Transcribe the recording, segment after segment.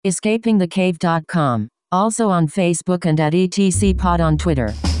escapingthecave.com. Also on Facebook and at ETCPod on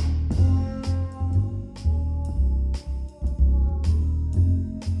Twitter.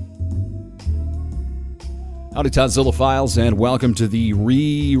 Howdy, Toddzilla Files, and welcome to the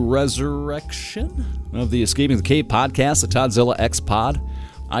resurrection of the Escaping the Cave podcast, the Toddzilla X Pod,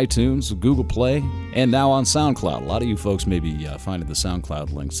 iTunes, Google Play, and now on SoundCloud. A lot of you folks may be finding the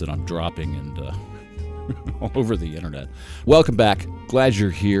SoundCloud links that I'm dropping and all over the internet. Welcome back. Glad you're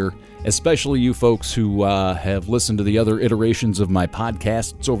here, especially you folks who have listened to the other iterations of my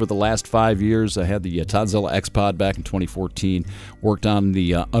podcasts over the last 5 years. I had the Toddzilla X Pod back in 2014, worked on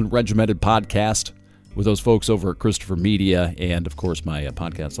the Unregimented podcast with those folks over at Christopher Media, and of course my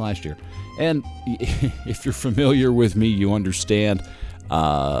podcast last year. And if you're familiar with me, you understand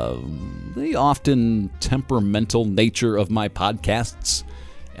the often temperamental nature of my podcasts.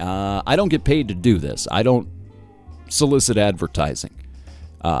 I don't get paid to do this. I don't solicit advertising.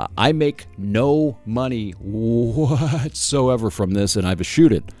 I make no money whatsoever from this, and I've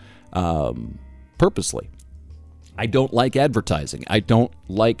eschewed it purposely. I don't like advertising. I don't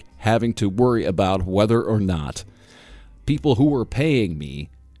like having to worry about whether or not people who are paying me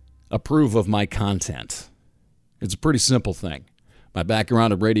approve of my content. It's a pretty simple thing. My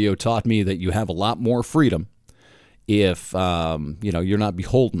background in radio taught me that you have a lot more freedom if you're not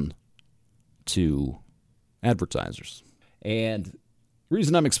beholden to advertisers. And the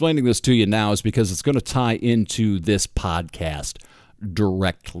reason I'm explaining this to you now is because it's going to tie into this podcast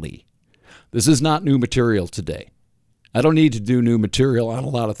directly. This is not new material today. I don't need to do new material on a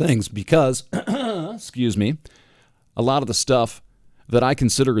lot of things because, excuse me, a lot of the stuff that I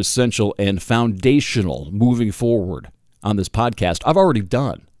consider essential and foundational moving forward on this podcast, I've already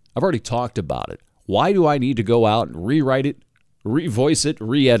done. I've already talked about it. Why do I need to go out and rewrite it, revoice it,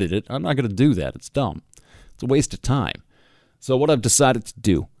 re-edit it? I'm not going to do that. It's dumb. It's a waste of time. So what I've decided to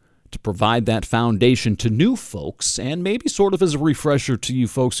do to provide that foundation to new folks, and maybe sort of as a refresher to you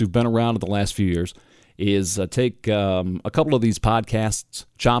folks who've been around in the last few years, is take a couple of these podcasts,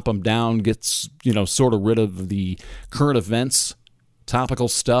 chop them down, get sort of rid of the current events, topical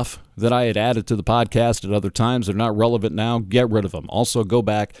stuff that I had added to the podcast at other times. They're not relevant now. Get rid of them. Also go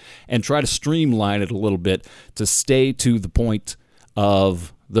back and try to streamline it a little bit to stay to the point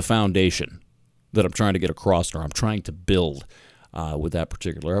of the foundation that I'm trying to get across, or I'm trying to build with that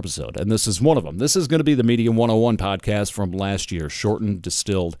particular episode. And this is one of them. This is going to be the Media 101 podcast from last year, shortened,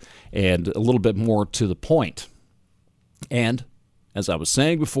 distilled, and a little bit more to the point. And as I was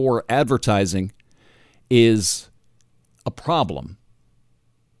saying before, advertising is a problem.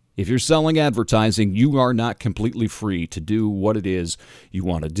 If you're selling advertising, you are not completely free to do what it is you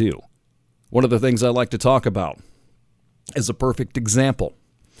want to do. One of the things I like to talk about is a perfect example.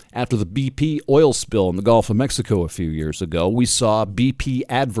 After the BP oil spill in the Gulf of Mexico a few years ago, we saw BP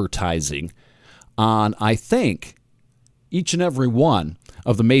advertising on, I think, each and every one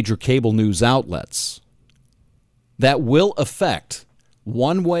of the major cable news outlets. That will affect,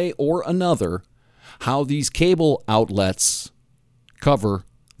 one way or another, how these cable outlets cover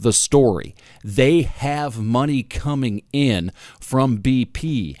the story. They have money coming in from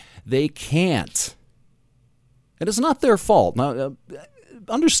BP. They can't. And it's not their fault. Now,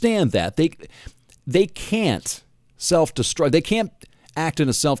 understand that. They can't self-destruct. They can't act in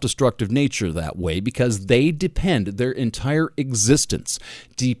a self-destructive nature that way because they depend, their entire existence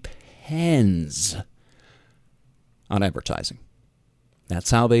depends on advertising.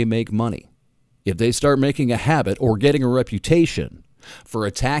 That's how they make money. If they start making a habit or getting a reputation for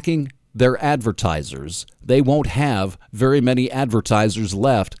attacking their advertisers, they won't have very many advertisers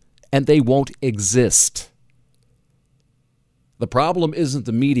left, and they won't exist. The problem isn't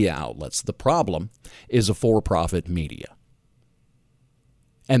the media outlets. The problem is a for-profit media.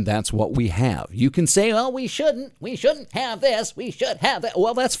 And that's what we have. You can say, oh, we shouldn't have this, we should have that.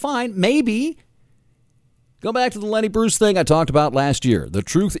 Well, that's fine, maybe. Go back to the Lenny Bruce thing I talked about last year. The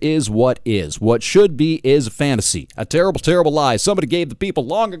truth is what is. What should be is a fantasy. A terrible, terrible lie somebody gave the people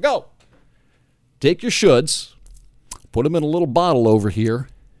long ago. Take your shoulds, put them in a little bottle over here,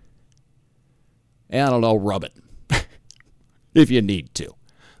 and I don't know, rub it. If you need to.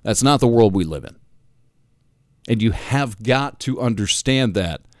 That's not the world we live in. And you have got to understand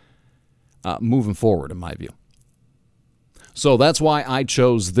that moving forward, in my view. So that's why I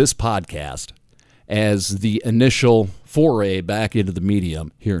chose this podcast as the initial foray back into the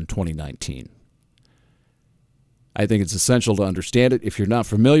medium here in 2019. I think it's essential to understand it. If you're not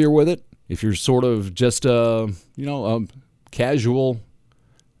familiar with it, if you're sort of just a casual,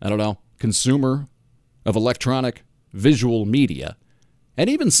 consumer of electronic visual media, and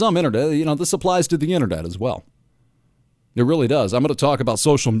even some internet, this applies to the internet as well. It really does. I'm going to talk about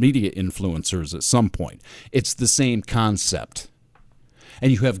social media influencers at some point. It's the same concept.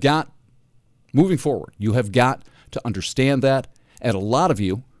 And you have got, moving forward, you have got to understand that. And a lot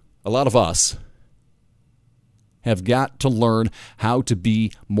of us, have got to learn how to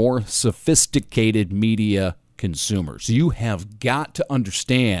be more sophisticated media consumers. You have got to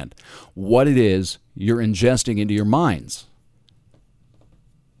understand what it is you're ingesting into your minds.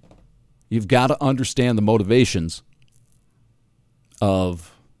 You've got to understand the motivations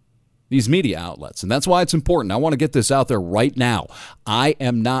of these media outlets. And that's why it's important. I want to get this out there right now. I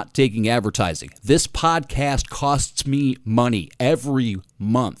am not taking advertising. This podcast costs me money every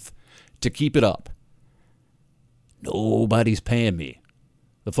month to keep it up. Nobody's paying me.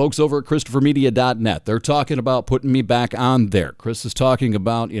 The folks over at ChristopherMedia.net, they're talking about putting me back on there. Chris is talking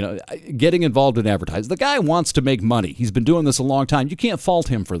about, getting involved in advertising. The guy wants to make money. He's been doing this a long time. You can't fault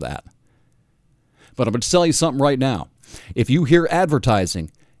him for that. But I'm going to tell you something right now. If you hear advertising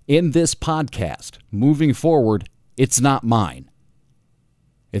in this podcast moving forward, it's not mine.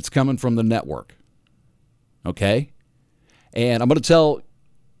 It's coming from the network. Okay? And I'm going to tell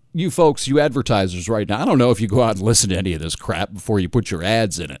you folks, you advertisers right now, I don't know if you go out and listen to any of this crap before you put your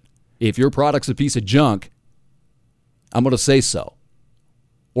ads in it. If your product's a piece of junk, I'm going to say so.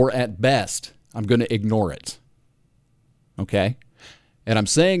 Or at best, I'm going to ignore it. Okay? And I'm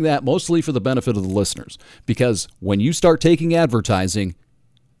saying that mostly for the benefit of the listeners. Because when you start taking advertising,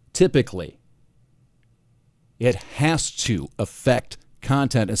 typically, it has to affect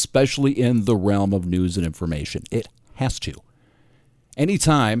content, especially in the realm of news and information. It has to.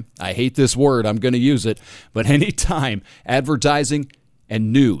 Anytime, I hate this word, I'm going to use it, but anytime advertising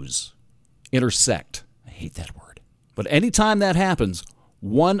and news intersect, I hate that word, but anytime that happens,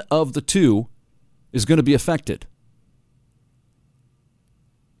 one of the two is going to be affected.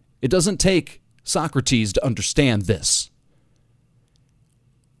 It doesn't take Socrates to understand this.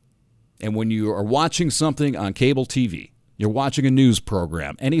 And when you are watching something on cable TV, you're watching a news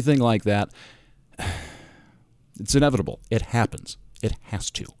program, anything like that, it's inevitable. It happens. It has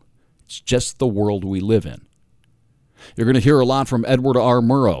to. It's just the world we live in. You're going to hear a lot from Edward R.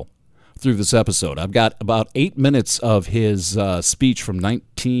 Murrow through this episode. I've got about 8 minutes of his speech from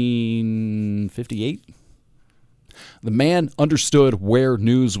 1958. The man understood where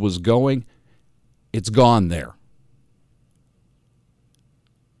news was going. It's gone there.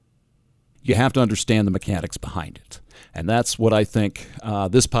 You have to understand the mechanics behind it. And that's what I think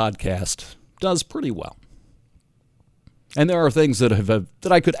this podcast does pretty well. And there are things that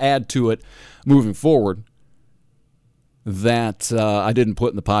I could add to it moving forward that I didn't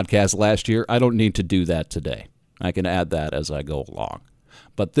put in the podcast last year. I don't need to do that today. I can add that as I go along.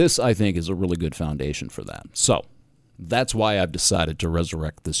 But this, I think, is a really good foundation for that. So that's why I've decided to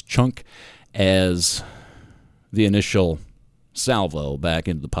resurrect this chunk as the initial salvo back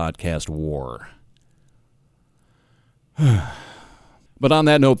into the podcast war. But on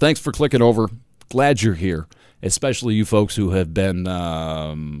that note, thanks for clicking over. Glad you're here. Especially you folks who have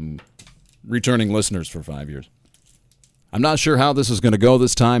been returning listeners for 5 years. I'm not sure how this is going to go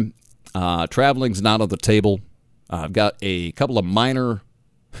this time. Traveling's not on the table. I've got a couple of minor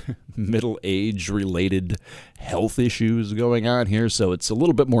middle-age-related health issues going on here, so it's a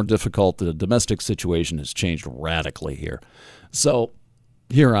little bit more difficult. The domestic situation has changed radically here. So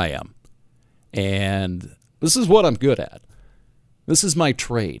here I am. And this is what I'm good at. This is my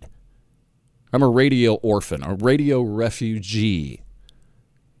trade. I'm a radio orphan, a radio refugee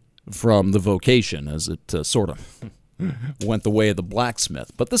from the vocation as it sort of went the way of the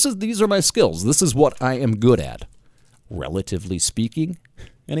blacksmith. But these are my skills. This is what I am good at, relatively speaking,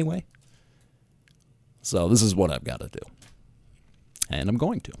 anyway. So this is what I've got to do. And I'm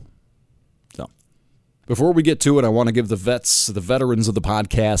going to. So before we get to it, I want to give the veterans of the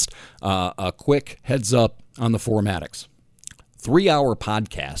podcast, a quick heads up on the formatics. 3-hour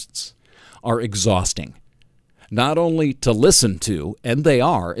podcasts are exhausting, not only to listen to, and they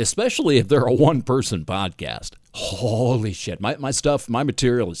are, especially if they're a one-person podcast. Holy shit, my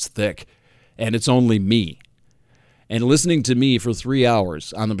material is thick, and it's only me. And listening to me for 3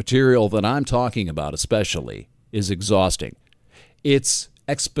 hours on the material that I'm talking about especially is exhausting. It's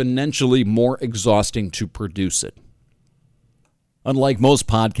exponentially more exhausting to produce it. Unlike most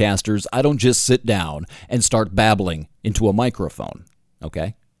podcasters, I don't just sit down and start babbling into a microphone,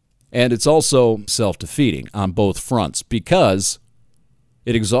 okay? And it's also self-defeating on both fronts because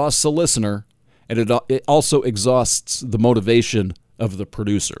it exhausts the listener and it also exhausts the motivation of the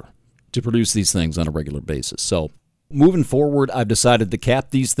producer to produce these things on a regular basis. So moving forward, I've decided to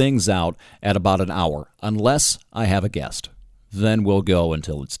cap these things out at about an hour, unless I have a guest. Then we'll go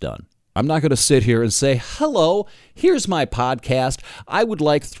until it's done. I'm not going to sit here and say, hello, here's my podcast. I would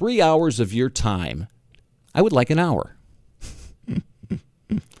like 3 hours of your time. I would like an hour.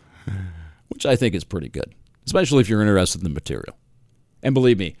 Which I think is pretty good, especially if you're interested in the material. And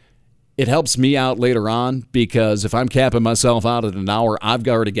believe me, it helps me out later on because if I'm capping myself out at an hour, I've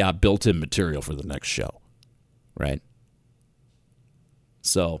already got built-in material for the next show, right?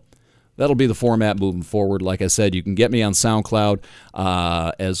 So that'll be the format moving forward. Like I said, you can get me on SoundCloud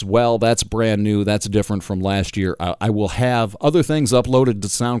as well. That's brand new. That's different from last year. I will have other things uploaded to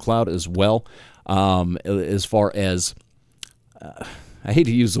SoundCloud as well. As far as, I hate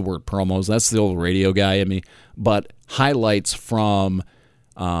to use the word promos. That's the old radio guy in me. But highlights from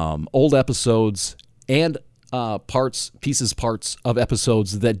old episodes and parts of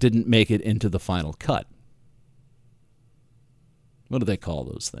episodes that didn't make it into the final cut. What do they call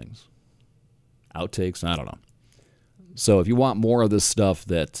those things? Outtakes? I don't know. So if you want more of this stuff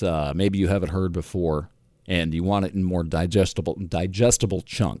that maybe you haven't heard before and you want it in more digestible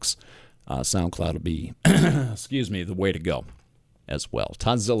chunks, SoundCloud will be, the way to go as well.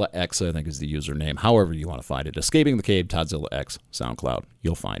 Toddzilla X, I think, is the username. However you want to find it. Escaping the Cave, Toddzilla X, SoundCloud.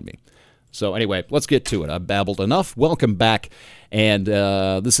 You'll find me. So anyway, let's get to it. I've babbled enough. Welcome back. And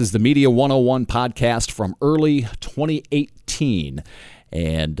this is the Media 101 podcast from early 2018.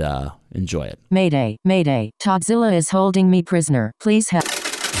 And enjoy it. Mayday, Mayday. Toddzilla is holding me prisoner. Please help.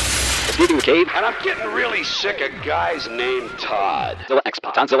 Escaping the Cave, and I'm getting really sick of guys named Todd.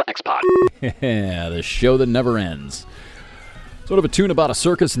 Toddzilla X-Pod. Yeah, the show that never ends. Sort of a tune about a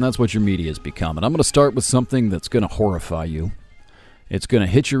circus, and that's what your media has become. And I'm going to start with something that's going to horrify you. It's going to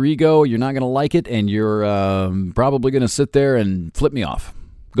hit your ego, you're not going to like it, and you're probably going to sit there and flip me off.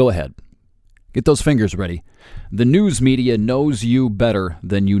 Go ahead. Get those fingers ready. The news media knows you better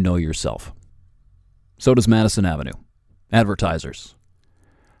than you know yourself. So does Madison Avenue. Advertisers.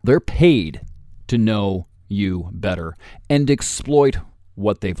 They're paid to know you better and exploit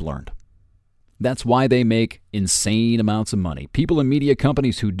what they've learned. That's why they make insane amounts of money. People in media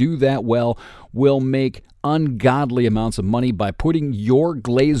companies who do that well will make ungodly amounts of money by putting your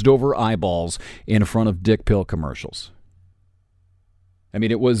glazed over eyeballs in front of dick pill commercials. I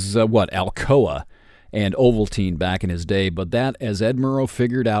mean, it was, Alcoa and Ovaltine back in his day, but that, as Ed Murrow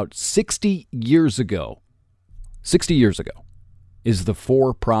figured out 60 years ago, is the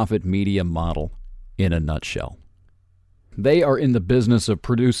for-profit media model in a nutshell. They are in the business of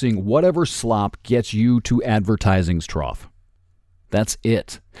producing whatever slop gets you to advertising's trough. That's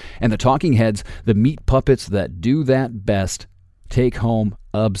it. And the talking heads, the meat puppets that do that best, take home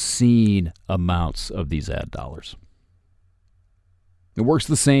obscene amounts of these ad dollars. It works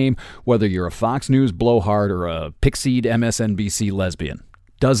the same whether you're a Fox News blowhard or a pixied MSNBC lesbian.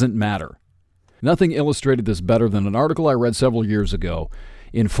 Doesn't matter. Nothing illustrated this better than an article I read several years ago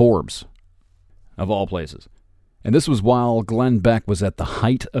in Forbes, of all places. And this was while Glenn Beck was at the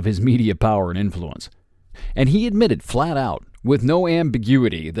height of his media power and influence. And he admitted flat out, with no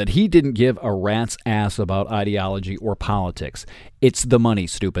ambiguity, that he didn't give a rat's ass about ideology or politics. It's the money,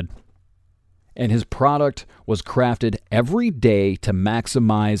 stupid. And his product was crafted every day to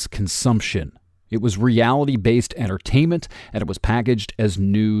maximize consumption. It was reality-based entertainment, and it was packaged as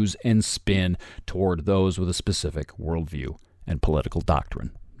news and spin toward those with a specific worldview and political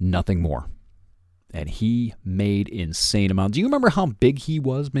doctrine. Nothing more. And he made insane amounts. Do you remember how big he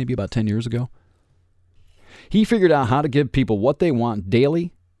was maybe about 10 years ago? He figured out how to give people what they want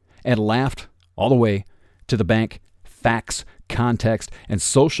daily and laughed all the way to the bank. Facts, context, and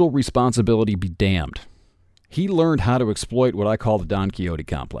social responsibility be damned. He learned how to exploit what I call the Don Quixote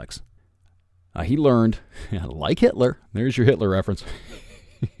complex. He learned, like Hitler, there's your Hitler reference,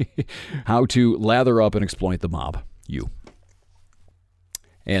 how to lather up and exploit the mob, you.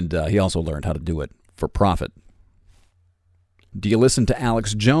 And he also learned how to do it for profit. Do you listen to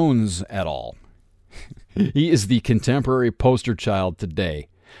Alex Jones at all? He is the contemporary poster child today,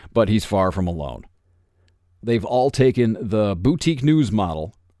 but he's far from alone. They've all taken the boutique news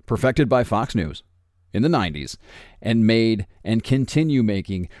model, perfected by Fox News in the 90s, and made and continue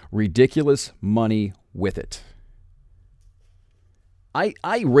making ridiculous money with it.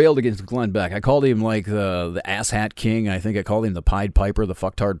 I railed against Glenn Beck. I called him like the asshat king. I think I called him the Pied Piper, the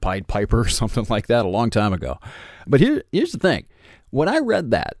fucktard Pied Piper, or something like that a long time ago. But here's the thing. When I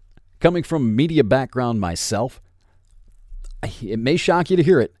read that, coming from a media background myself, it may shock you to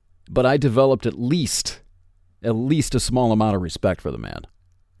hear it, but I developed at least a small amount of respect for the man.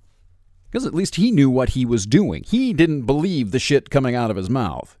 Because at least he knew what he was doing. He didn't believe the shit coming out of his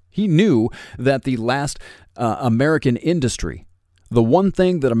mouth. He knew that the last American industry, the one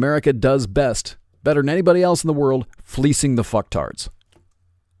thing that America does best, better than anybody else in the world, fleecing the fucktards.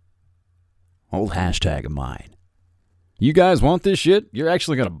 Old hashtag of mine. You guys want this shit? You're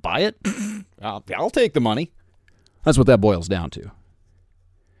actually going to buy it? I'll take the money. That's what that boils down to.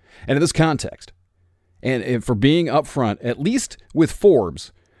 And in this context, and for being upfront, at least with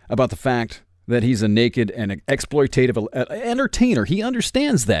Forbes, about the fact that he's a naked and exploitative entertainer. He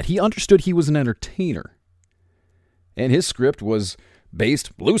understands that. He understood he was an entertainer. And his script was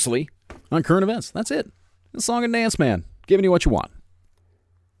based loosely on current events. That's it. The song and dance man, giving you what you want.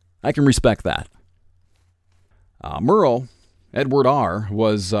 I can respect that. Murrow, Edward R.,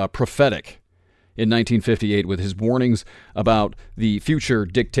 was prophetic in 1958 with his warnings about the future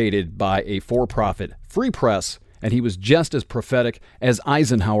dictated by a for-profit free press, and he was just as prophetic as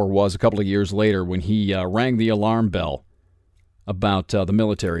Eisenhower was a couple of years later when he rang the alarm bell about the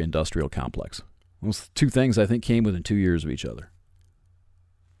military-industrial complex. Those two things, I think, came within 2 years of each other.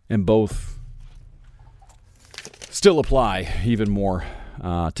 And both still apply even more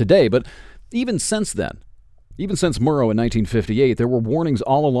today. But even since then, even since Murrow in 1958, there were warnings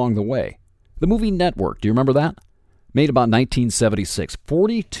all along the way. The movie Network, do you remember that? Made about 1976,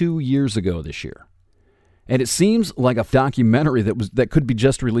 42 years ago this year. And it seems like a documentary that could be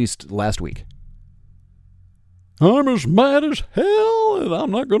just released last week. I'm as mad as hell, and I'm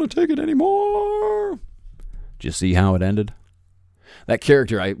not going to take it anymore. Did you see how it ended? That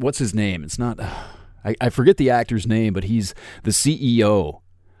character, what's his name? It's not... I forget the actor's name, but he's the CEO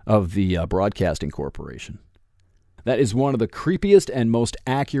of the Broadcasting Corporation. That is one of the creepiest and most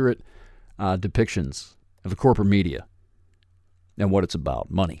accurate depictions of the corporate media and what it's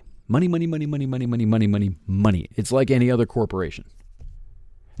about. Money. Money, money, money, money, money, money, money, money, money. It's like any other corporation.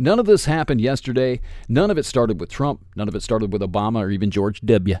 None of this happened yesterday. None of it started with Trump. None of it started with Obama or even George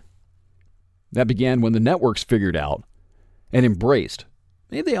W. That began when the networks figured out and embraced.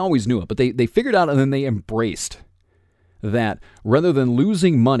 Maybe they always knew it, but they figured out and then they embraced that rather than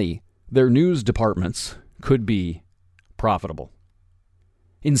losing money, their news departments could be profitable.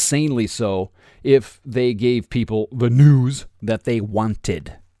 Insanely so if they gave people the news that they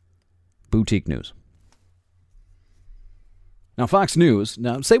wanted. Boutique news. Now, Fox News,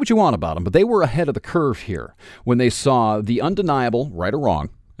 now say what you want about them, but they were ahead of the curve here when they saw the undeniable, right or wrong,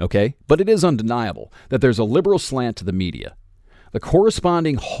 okay, but it is undeniable that there's a liberal slant to the media. The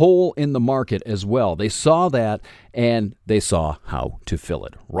corresponding hole in the market as well. They saw that, and they saw how to fill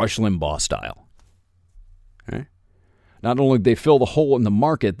it, Rush Limbaugh style. Okay? Not only did they fill the hole in the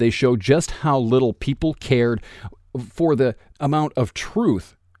market, they showed just how little people cared for the amount of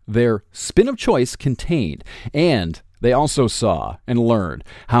truth their spin of choice contained. And they also saw and learned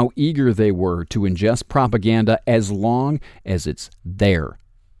how eager they were to ingest propaganda as long as it's their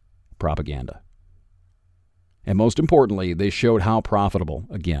propaganda. And most importantly, they showed how profitable,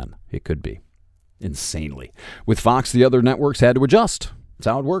 again, it could be. Insanely. With Fox, the other networks had to adjust. That's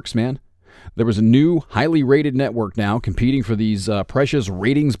how it works, man. There was a new, highly rated network now competing for these precious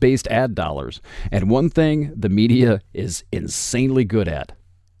ratings-based ad dollars. And one thing the media is insanely good at,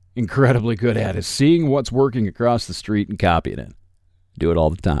 incredibly good at, is seeing what's working across the street and copying it. Do it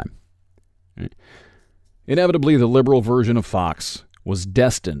all the time. Right? Inevitably, the liberal version of Fox was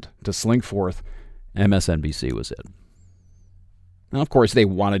destined to slink forth. MSNBC was it. Now, of course, they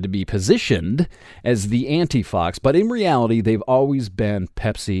wanted to be positioned as the anti-Fox, but in reality, they've always been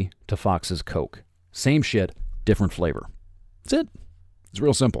Pepsi to Fox's Coke. Same shit, different flavor. That's it. It's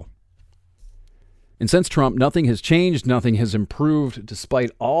real simple. And since Trump, nothing has changed, nothing has improved,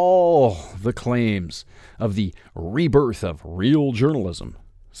 despite all the claims of the rebirth of real journalism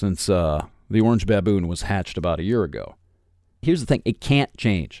since the Orange Baboon was hatched about a year ago. Here's the thing. It can't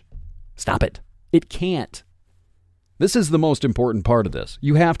change. Stop it. It can't. This is the most important part of this.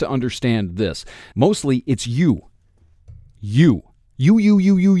 You have to understand this. Mostly, it's you. You.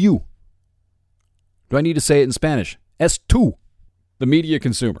 You. Do I need to say it in Spanish? Es tú. The media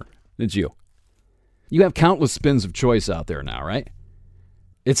consumer. It's you. You have countless spins of choice out there now, right?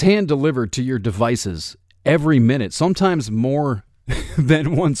 It's hand-delivered to your devices every minute, sometimes more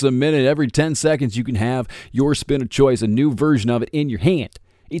than once a minute. Every 10 seconds, you can have your spin of choice, a new version of it in your hand.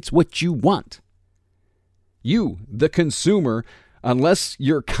 It's what you want. You, the consumer, unless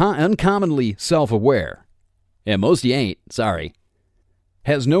you're uncommonly self-aware, and most of you ain't, sorry,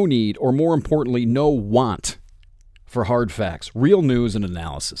 has no need, or more importantly, no want for hard facts, real news, and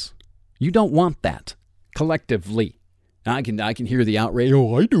analysis. You don't want that, collectively. I can hear the outrage.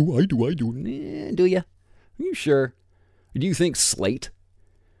 Oh, I do. Do you? Are you sure? Do you think Slate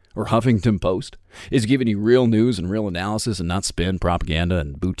or Huffington Post is giving you real news and real analysis and not spin propaganda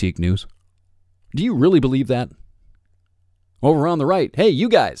and boutique news? Do you really believe that? Over on the right, hey, you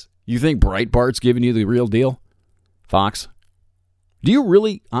guys, you think Breitbart's giving you the real deal? Fox? Do you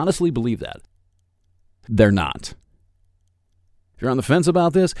really honestly believe that? They're not. If you're on the fence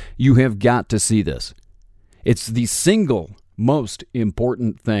about this, you have got to see this. It's the single most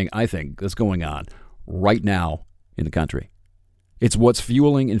important thing, I think, that's going on right now in the country. It's what's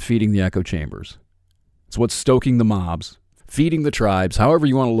fueling and feeding the echo chambers. It's what's stoking the mobs, feeding the tribes, however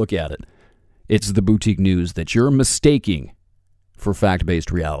you want to look at it. It's the boutique news that you're mistaking for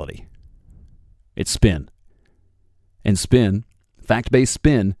fact-based reality. It's spin. And spin, fact-based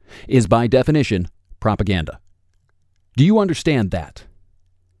spin, is by definition propaganda. Do you understand that?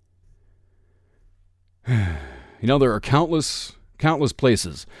 You know, there are countless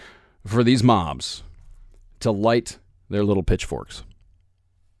places for these mobs to light their little pitchforks.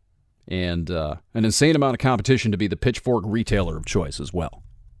 And an insane amount of competition to be the pitchfork retailer of choice as well.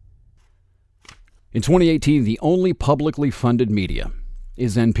 In 2018, the only publicly funded media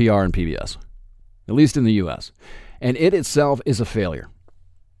is NPR and PBS, at least in the U.S., and it itself is a failure.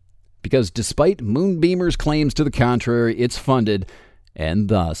 Because despite Moonbeamer's claims to the contrary, it's funded, and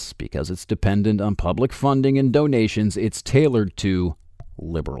thus, because it's dependent on public funding and donations, it's tailored to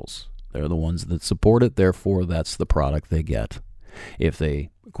liberals. They're the ones that support it, therefore that's the product they get. If they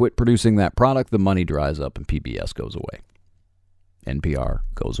quit producing that product, the money dries up and PBS goes away. NPR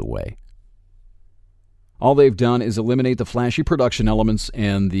goes away. All they've done is eliminate the flashy production elements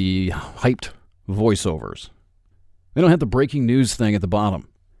and the hyped voiceovers. They don't have the breaking news thing at the bottom.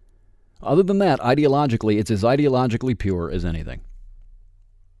 Other than that, ideologically, it's as ideologically pure as anything.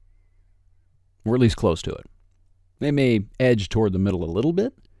 Or at least close to it. They may edge toward the middle a little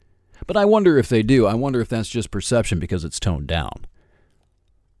bit, but I wonder if they do. I wonder if that's just perception because it's toned down.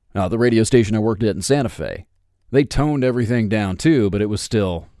 Now, the radio station I worked at in Santa Fe, they toned everything down too, but it was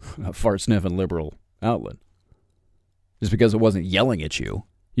still a fart-sniffing liberal outlet. Just because it wasn't yelling at you,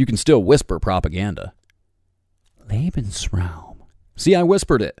 you can still whisper propaganda. Lebensraum. See, I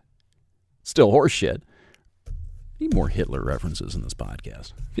whispered it. Still horseshit. Need more Hitler references in this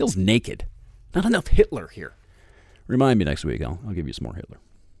podcast. Feels naked. Not enough Hitler here. Remind me next week. I'll give you some more Hitler.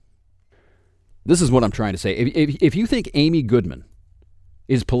 This is what I'm trying to say. If you think Amy Goodman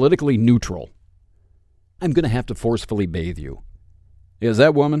is politically neutral, I'm going to have to forcefully bathe you. Because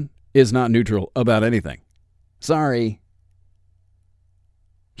that woman is not neutral about anything. Sorry.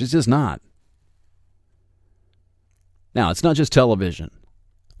 She's just not. Now, it's not just television.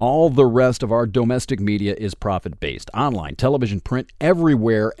 All the rest of our domestic media is profit-based. Online, television, print,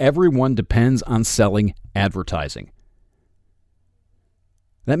 everywhere, everyone depends on selling advertising.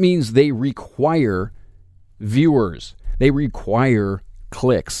 That means they require viewers. They require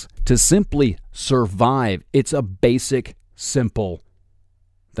clicks to simply survive. It's a basic, simple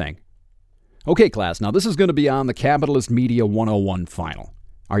thing. Okay, class, now this is going to be on the Capitalist Media 101 final.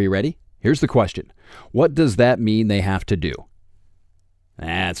 Are you ready? Here's the question. What does that mean they have to do?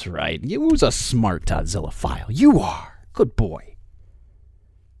 That's right. Who's a smart Toddzilla file? You are. Good boy.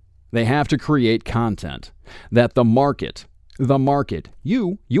 They have to create content that the market,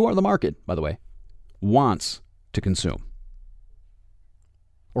 you are the market, by the way, wants to consume.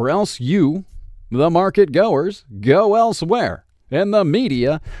 Or else you, the market goers, go elsewhere. And the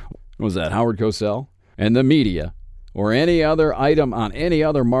media, what was that, Howard Cosell? And the media, or any other item on any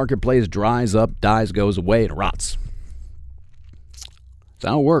other marketplace dries up, dies, goes away, and rots. That's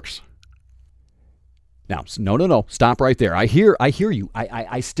how it works. Now, no. Stop right there. I hear you.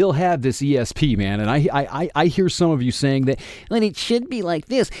 I still have this ESP, man, and I hear some of you saying that, well, it should be like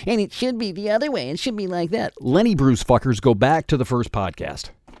this, and it should be the other way, and it should be like that. Lenny Bruce fuckers, go back to the first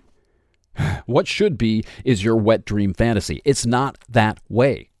podcast. What should be is your wet dream fantasy. It's not that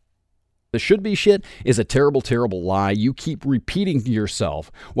way. The should be shit is a terrible, terrible lie you keep repeating to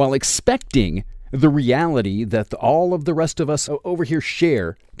yourself while expecting the reality that all of the rest of us over here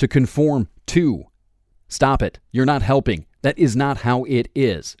share to conform to. Stop it. You're not helping. That is not how it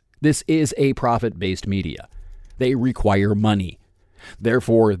is. This is a profit-based media. They require money.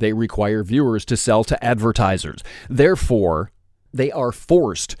 Therefore, they require viewers to sell to advertisers. Therefore, they are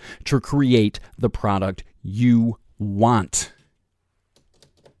forced to create the product you want.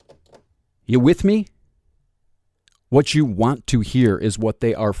 You with me? What you want to hear is what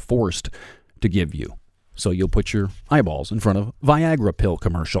they are forced to give you. So you'll put your eyeballs in front of Viagra pill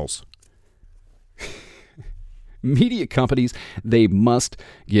commercials. Media companies, they must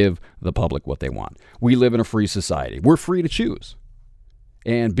give the public what they want. We live in a free society. We're free to choose.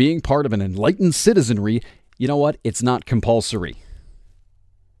 And being part of an enlightened citizenry, you know what? It's not compulsory.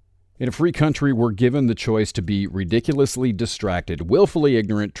 In a free country, we're given the choice to be ridiculously distracted, willfully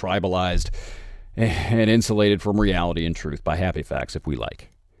ignorant, tribalized, and insulated from reality and truth by happy facts if we like.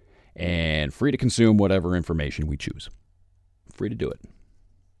 And free to consume whatever information we choose. Free to do it.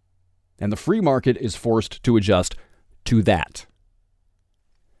 And the free market is forced to adjust to that.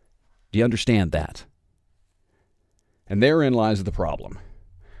 Do you understand that? And therein lies the problem.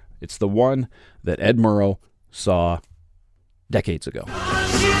 It's the one that Ed Murrow saw decades ago.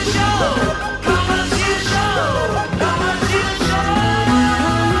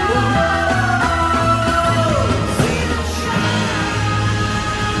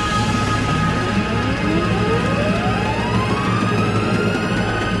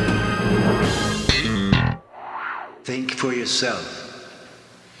 Think for yourself.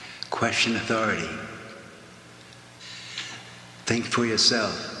 Question authority. Think for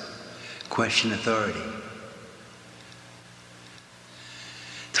yourself. Question authority.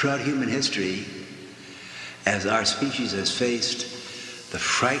 Throughout human history, as our species has faced the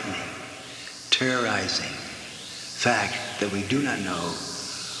frightening, terrorizing fact that we do not know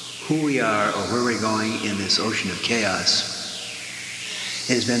who we are or where we're going in this ocean of chaos,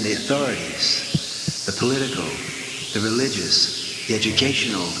 it has been the authorities, the political, the religious, the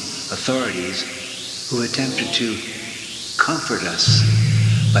educational authorities who attempted to comfort us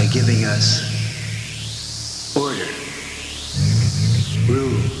by giving us order,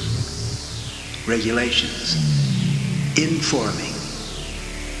 rules, regulations, forming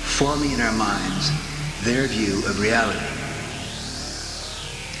in our minds their view of reality.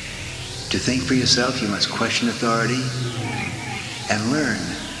 To think for yourself, you must question authority and learn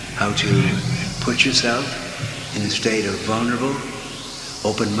how to put yourself in a state of vulnerable,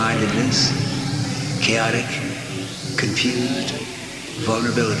 open-mindedness, chaotic, confused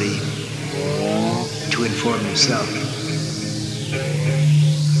vulnerability to inform yourself.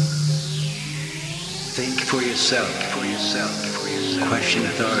 Think for yourself, question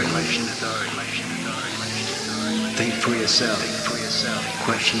authority, think for yourself,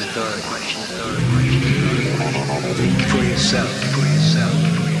 question authority, think for yourself,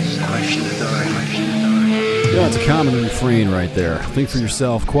 question authority. Yeah, it's a common refrain right there. Think for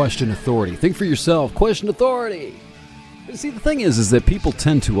yourself, question authority. Think for yourself, question authority. See, the thing is that people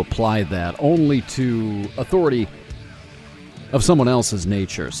tend to apply that only to authority of someone else's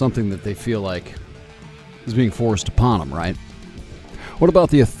nature, something that they feel like is being forced upon them, right? What about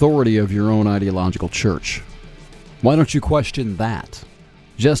the authority of your own ideological church? Why don't you question that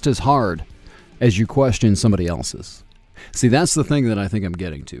just as hard as you question somebody else's? See, that's the thing that I think I'm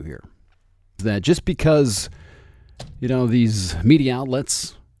getting to here. That just because, these media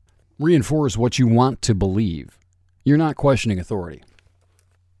outlets reinforce what you want to believe, you're not questioning authority.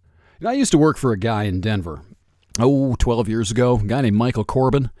 I used to work for a guy in Denver, 12 years ago, a guy named Michael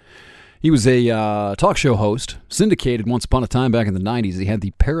Corbin. He was a talk show host, syndicated once upon a time back in the 90s. He had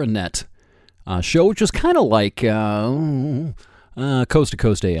the Paranet show, which was kind of like Coast to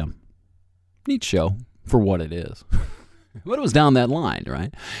Coast AM. Neat show for what it is. But it was down that line,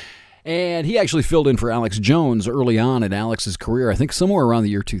 right? And he actually filled in for Alex Jones early on in Alex's career, I think somewhere around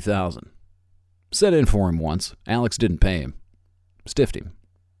the year 2000. Set in for him once. Alex didn't pay him. Stiffed him.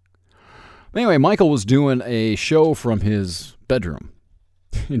 Anyway, Michael was doing a show from his bedroom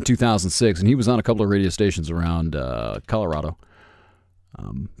in 2006, and he was on a couple of radio stations around Colorado.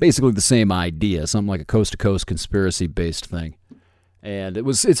 Basically the same idea, something like a coast-to-coast conspiracy-based thing. And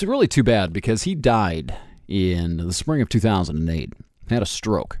it's really too bad because he died in the spring of 2008. Had a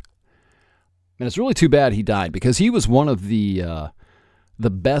stroke. And it's really too bad he died because he was one of the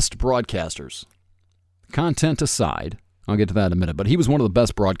best broadcasters. Content aside, I'll get to that in a minute, but he was one of the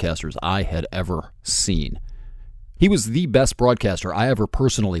best broadcasters I had ever seen. He was the best broadcaster I ever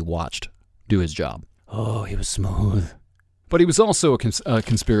personally watched do his job. Oh, he was smooth. But he was also a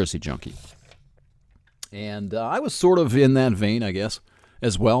conspiracy junkie. And I was sort of in that vein, I guess,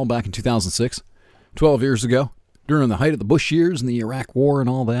 as well, back in 2006, 12 years ago, during the height of the Bush years and the Iraq War and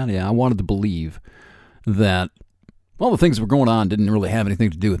all that. Yeah, I wanted to believe that all the things that were going on didn't really have anything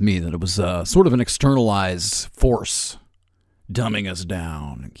to do with me, that it was sort of an externalized force dumbing us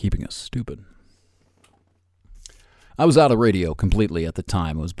down and keeping us stupid. I was out of radio completely at the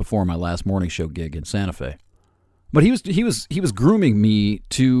time. It was before my last morning show gig in Santa Fe. But he was grooming me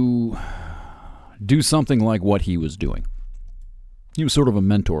to do something like what he was doing. He was sort of a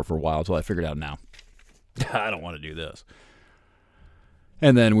mentor for a while until I figured out now, I don't want to do this.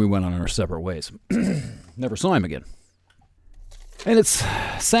 And then we went on our separate ways. Never saw him again. And it's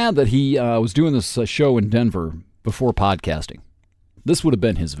sad that he was doing this show in Denver before podcasting. This would have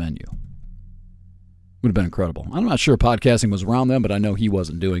been his venue. Would have been incredible. I'm not sure podcasting was around then, but I know he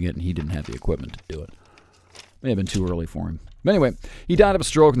wasn't doing it and he didn't have the equipment to do it. May have been too early for him. But anyway, he died of a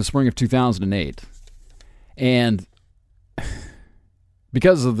stroke in the spring of 2008. And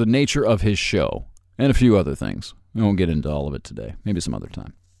because of the nature of his show and a few other things, we won't get into all of it today. Maybe some other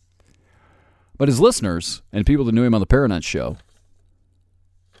time. But his listeners and people that knew him on the Paranet Show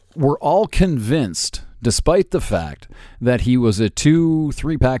were all convinced, despite the fact that he was a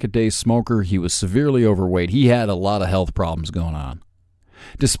 2-3 pack a day smoker, he was severely overweight, he had a lot of health problems going on.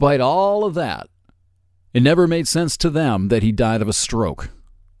 Despite all of that, it never made sense to them that he died of a stroke.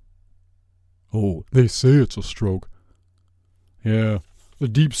 Oh, they say it's a stroke. Yeah, the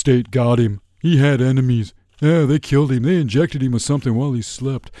deep state got him. He had enemies. Yeah, they killed him. They injected him with something while he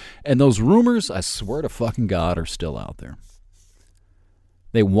slept. And those rumors, I swear to fucking God, are still out there.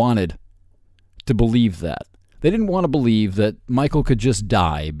 They wanted to believe that. They didn't want to believe that Michael could just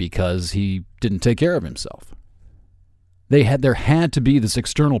die because he didn't take care of himself. There had to be this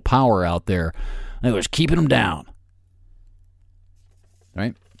external power out there that was keeping him down.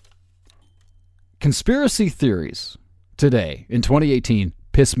 Right? Conspiracy theories today, in 2018,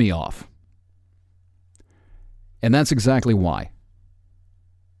 piss me off. And that's exactly why.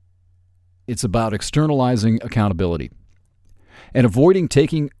 It's about externalizing accountability and avoiding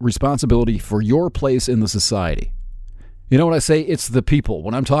taking responsibility for your place in the society. You know what I say? It's the people.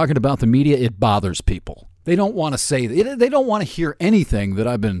 When I'm talking about the media, it bothers people. They don't want to say, they don't want to hear anything that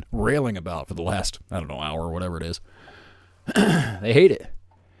I've been railing about for the last, hour or whatever it is. They hate it.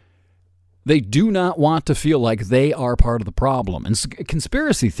 They do not want to feel like they are part of the problem. And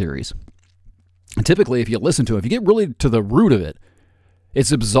conspiracy theories, typically, if you listen to it, if you get really to the root of it,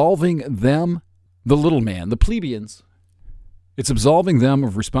 it's absolving them, the little man, the plebeians. It's absolving them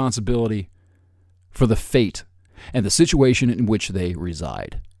of responsibility for the fate and the situation in which they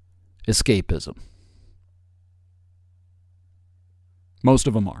reside. Escapism. Most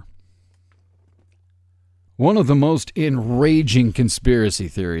of them are. One of the most enraging conspiracy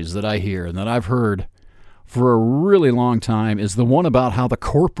theories that I hear and that I've heard for a really long time is the one about how the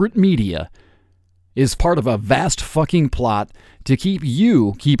corporate media is part of a vast fucking plot to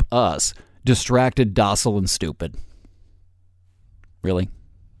keep us, distracted, docile, and stupid. Really?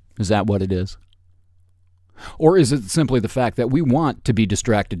 Is that what it is? Or is it simply the fact that we want to be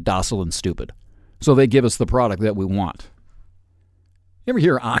distracted, docile, and stupid, so they give us the product that we want? You ever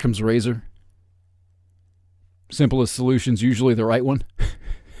hear Occam's razor? Simplest solution's usually the right one.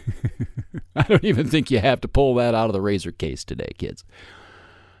 I don't even think you have to pull that out of the razor case today, kids.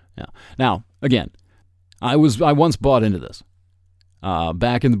 Now, again, I once bought into this.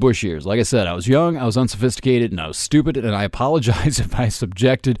 Back in the Bush years. Like I said, I was young, I was unsophisticated, and I was stupid, and I apologize if I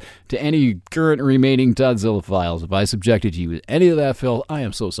subjected to any current remaining Toddzilla files. If I subjected you to any of that filth, I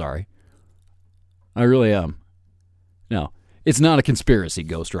am so sorry. I really am. No, it's not a conspiracy,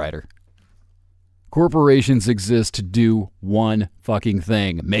 Ghost Rider. Corporations exist to do one fucking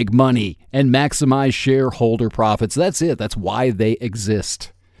thing. Make money and maximize shareholder profits. That's it. That's why they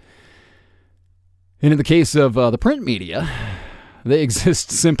exist. And in the case of the print media, they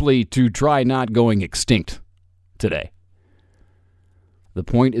exist simply to try not going extinct today. The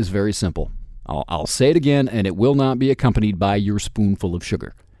point is very simple. I'll say it again, and it will not be accompanied by your spoonful of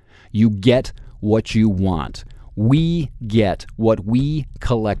sugar. You get what you want. We get what we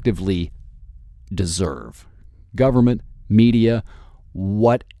collectively deserve. Government, media,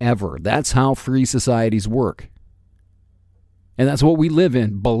 whatever. That's how free societies work. And that's what we live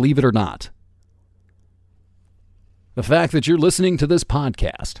in, believe it or not. The fact that you're listening to this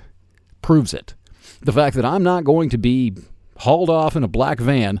podcast proves it. The fact that I'm not going to be hauled off in a black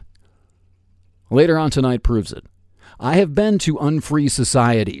van later on tonight proves it. I have been to unfree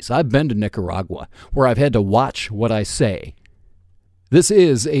societies. I've been to Nicaragua, where I've had to watch what I say. This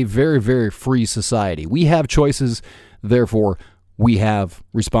is a very, very free society. We have choices, therefore we have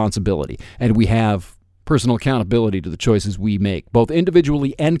responsibility, and we have personal accountability to the choices we make, both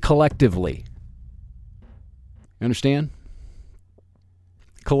individually and collectively. Understand?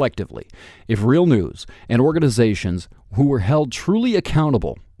 Collectively. If Real News and organizations who were held truly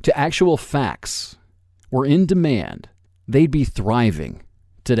accountable to actual facts were in demand, they'd be thriving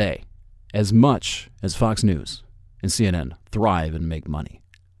today as much as Fox News and CNN thrive and make money.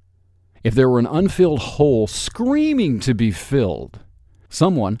 If there were an unfilled hole screaming to be filled,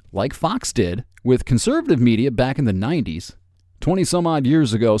 someone like Fox did with conservative media back in the 90s, 20 some odd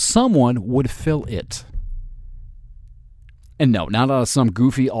years ago, someone would fill it. And no, not out of some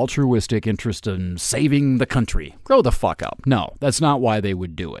goofy altruistic interest in saving the country. Grow the fuck up. No, that's not why they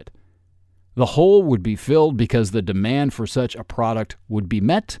would do it. The hole would be filled because the demand for such a product would be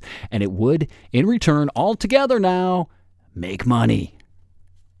met, and it would, in return, altogether now, make money.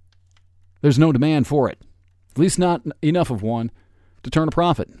 There's no demand for it, at least not enough of one to turn a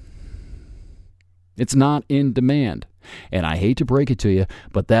profit. It's not in demand. And I hate to break it to you,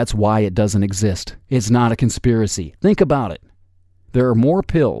 but that's why it doesn't exist. It's not a conspiracy. Think about it. There are more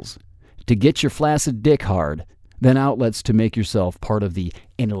pills to get your flaccid dick hard than outlets to make yourself part of the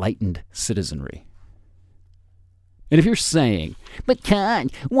enlightened citizenry. And if you're saying, but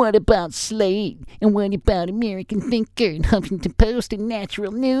Todd, what about Slate? And what about American Thinker and Huffington Post and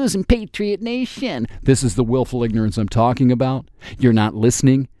Natural News and Patriot Nation? this is the willful ignorance I'm talking about, you're not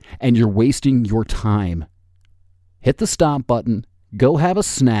listening, and you're wasting your time. Hit the stop button, go have a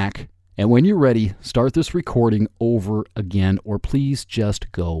snack, and when you're ready, start this recording over again, or please just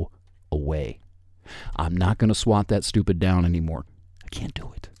go away. I'm not going to swat that stupid down anymore. I can't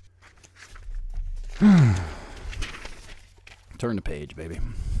do it. Turn the page, baby.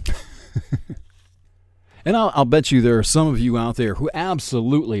 And I'll bet you there are some of you out there who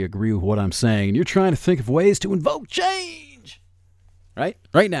absolutely agree with what I'm saying, and you're trying to think of ways to invoke change. Right?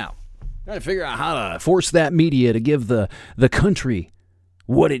 Right now. Trying to figure out how to force that media to give the country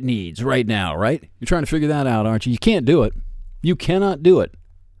what it needs right now, right? You're trying to figure that out, aren't you? You can't do it. You cannot do it.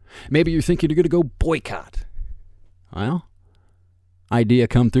 Maybe you're thinking you're going to go boycott. Well, idea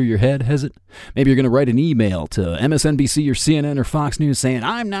come through your head, has it? Maybe you're going to write an email to MSNBC or CNN or Fox News saying,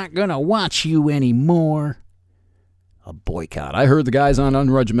 I'm not going to watch you anymore. A boycott. I heard the guys on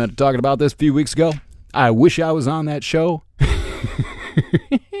Unregimented talking about this a few weeks ago. I wish I was on that show.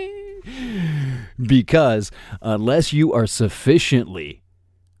 Because unless you are sufficiently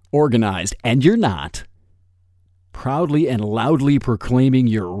organized, and you're not, proudly and loudly proclaiming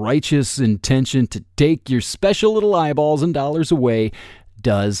your righteous intention to take your special little eyeballs and dollars away,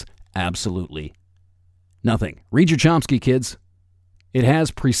 does absolutely nothing. Read your Chomsky, kids. It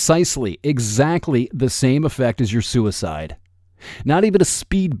has precisely, exactly the same effect as your suicide. Not even a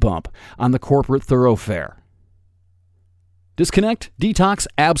speed bump on the corporate thoroughfare. Disconnect? Detox?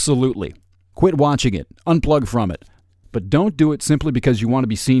 Absolutely. Quit watching it. Unplug from it. But don't do it simply because you want to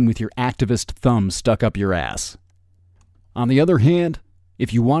be seen with your activist thumb stuck up your ass. On the other hand,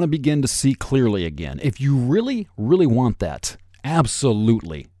 if you want to begin to see clearly again, if you really, really want that,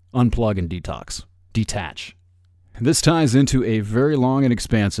 absolutely unplug and detox. Detach. This ties into a very long and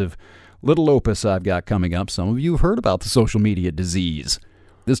expansive little opus I've got coming up. Some of you have heard about the social media disease.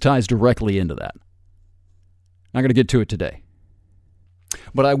 This ties directly into that. Not going to get to it today.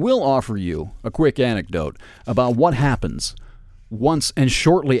 But I will offer you a quick anecdote about what happens once and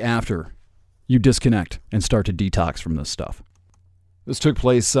shortly after you disconnect and start to detox from this stuff. This took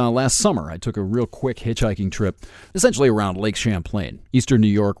place last summer. I took a real quick hitchhiking trip, essentially around Lake Champlain, eastern New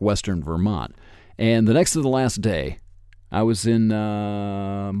York, western Vermont. And the next to the last day, I was in,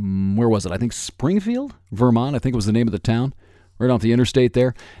 where was it? I think Springfield, Vermont, I think was the name of the town, right off the interstate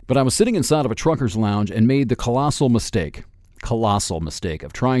there. But I was sitting inside of a trucker's lounge and made the colossal mistake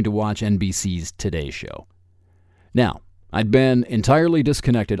of trying to watch NBC's Today Show. Now, I'd been entirely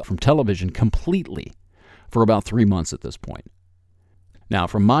disconnected from television completely for about 3 months at this point. Now,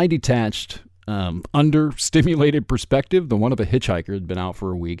 from my detached, understimulated perspective, the one of a hitchhiker who had been out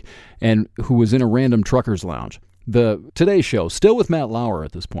for a week and who was in a random trucker's lounge, the Today Show, still with Matt Lauer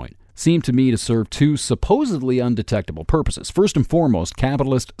at this point, seemed to me to serve two supposedly undetectable purposes. First and foremost,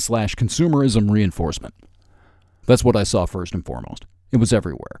 capitalist/consumerism reinforcement. That's what I saw first and foremost. It was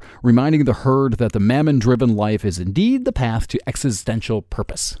everywhere, reminding the herd that the mammon-driven life is indeed the path to existential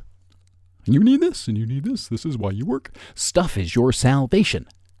purpose. And you need this, and you need this. This is why you work. Stuff is your salvation.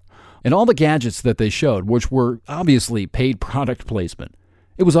 And all the gadgets that they showed, which were obviously paid product placement,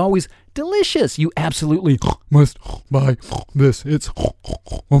 it was always delicious. You absolutely must buy this. It's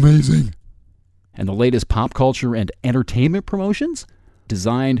amazing. And the latest pop culture and entertainment promotions?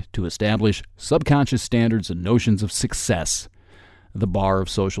 Designed to establish subconscious standards and notions of success, the bar of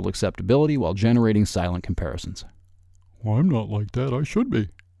social acceptability, while generating silent comparisons. Well, I'm not like that. I should be.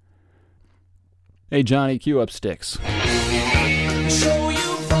 Hey, Johnny, cue up Sticks. Show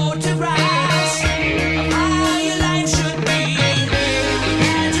you photographs of how your life should be.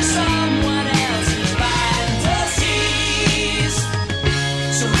 Compared to someone else's fantasies.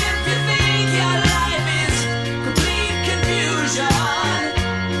 So if you think your life is complete confusion,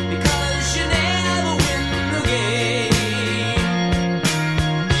 because you never win the game,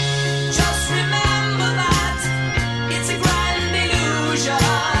 just remember that it's a grand illusion.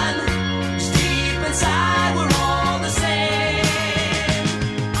 Just deep inside we're all the same.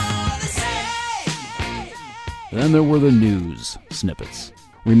 All the same. Then there were the news snippets,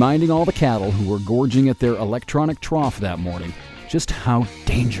 reminding all the cattle who were gorging at their electronic trough that morning just how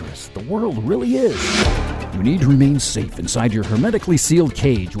dangerous the world really is. You need to remain safe inside your hermetically sealed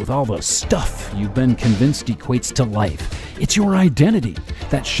cage with all the stuff you've been convinced equates to life. It's your identity.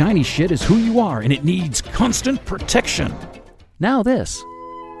 That shiny shit is who you are, and it needs constant protection. Now this.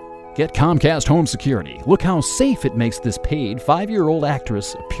 Get Comcast Home Security. Look how safe it makes this paid 5-year-old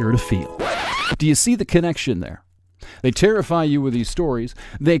actress appear to feel. Do you see the connection there? They terrify you with these stories.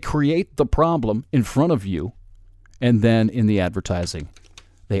 They create the problem in front of you. And then in the advertising,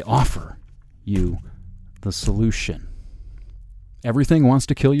 they offer you the solution. Everything wants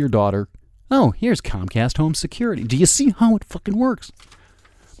to kill your daughter. Oh, here's Comcast Home Security. Do you see how it fucking works?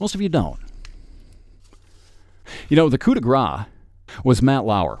 Most of you don't. You know, the coup de grace was Matt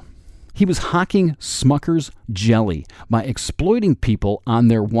Lauer. He was hawking Smucker's jelly by exploiting people on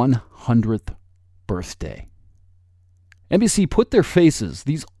their 100th birthday. NBC put their faces,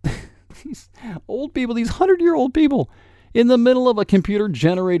 these old people, these 100-year-old people, in the middle of a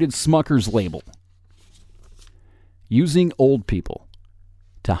computer-generated Smucker's label, using old people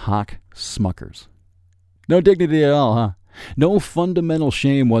to hawk Smuckers. No dignity at all, huh? No fundamental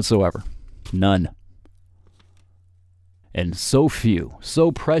shame whatsoever. None. And so few,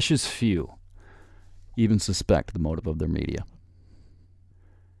 so precious few, even suspect the motive of their media.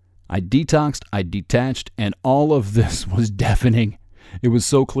 I detoxed, I detached, and all of this was deafening. It was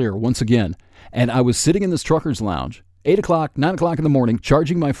so clear, once again. And I was sitting in this trucker's lounge, 8 o'clock, 9 o'clock in the morning,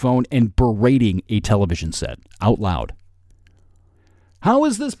 charging my phone and berating a television set out loud. How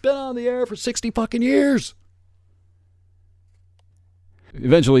has this been on the air for 60 fucking years?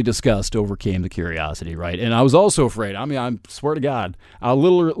 Eventually, disgust overcame the curiosity, right? And I was also afraid. I mean, I swear to God, I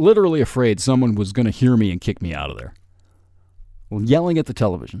was literally afraid someone was going to hear me and kick me out of there. Yelling at the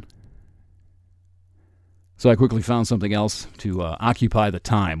television. So I quickly found something else to occupy the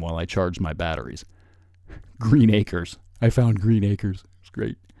time while I charged my batteries. Green Acres. I found Green Acres. It's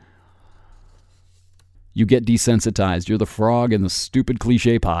great. You get desensitized. You're the frog in the stupid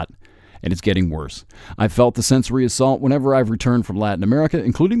cliche pot. And it's getting worse. I've felt the sensory assault whenever I've returned from Latin America,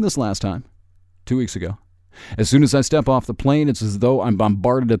 including this last time, 2 weeks ago. As soon as I step off the plane, it's as though I'm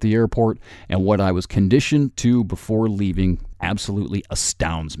bombarded at the airport, and what I was conditioned to before leaving absolutely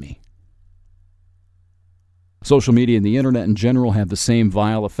astounds me. Social media and the internet in general have the same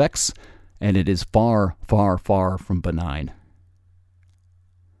vile effects, and it is far, far, far from benign.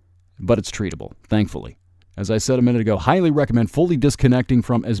 But it's treatable, thankfully. As I said a minute ago, highly recommend fully disconnecting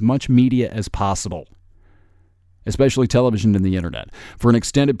from as much media as possible, especially television and the internet, for an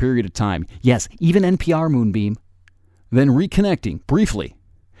extended period of time. Yes, even NPR Moonbeam. Then reconnecting, briefly,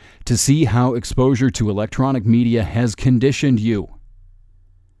 to see how exposure to electronic media has conditioned you.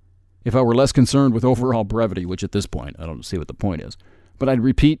 If I were less concerned with overall brevity, which at this point, I don't see what the point is, but I'd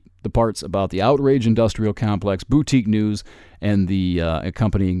repeat the parts about the outrage industrial complex, boutique news, and the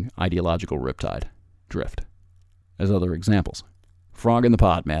accompanying ideological riptide. Drift as other examples. Frog in the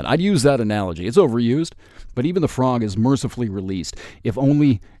pot, man. I'd use that analogy. It's overused, but even the frog is mercifully released, if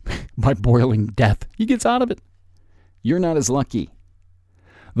only by boiling death. He gets out of it. You're not as lucky.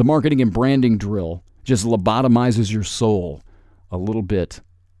 The marketing and branding drill just lobotomizes your soul a little bit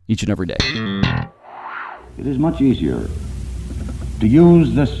each and every day. It is much easier to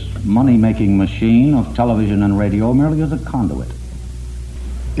use this money-making machine of television and radio merely as a conduit.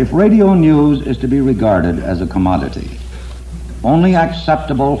 If radio news is to be regarded as a commodity, only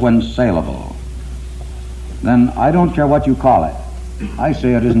acceptable when saleable, then I don't care what you call it. I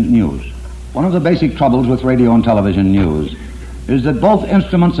say it isn't news. One of the basic troubles with radio and television news is that both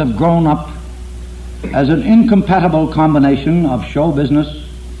instruments have grown up as an incompatible combination of show business,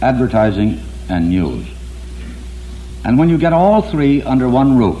 advertising, and news. And when you get all three under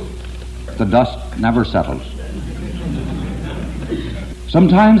one roof, the dust never settles.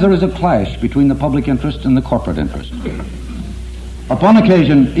 Sometimes there is a clash between the public interest and the corporate interest. Upon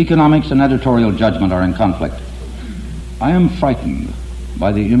occasion, economics and editorial judgment are in conflict. I am frightened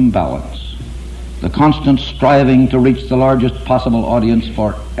by the imbalance, the constant striving to reach the largest possible audience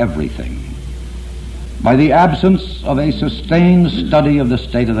for everything, by the absence of a sustained study of the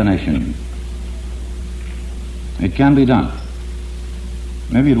state of the nation. It can be done.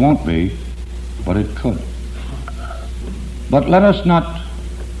 Maybe it won't be, but it could. But let us not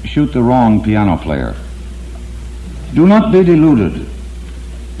shoot the wrong piano player. Do not be deluded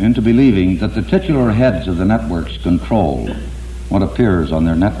into believing that the titular heads of the networks control what appears on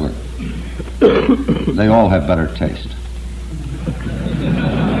their network. They all have better taste.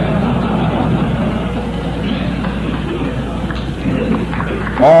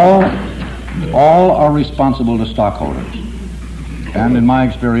 All are responsible to stockholders. And in my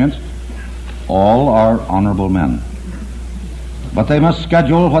experience, all are honorable men. But they must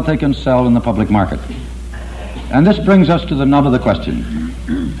schedule what they can sell in the public market. And this brings us to the nub of the question.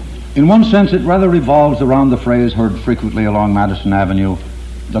 In one sense, it rather revolves around the phrase heard frequently along Madison Avenue,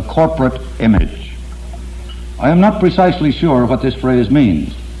 the corporate image. I am not precisely sure what this phrase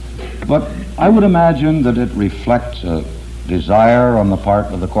means, But I would imagine that it reflects a desire on the part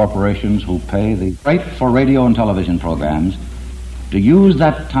of the corporations who pay the rate for radio and television programs to use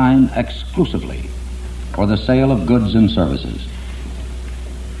that time exclusively for the sale of goods and services.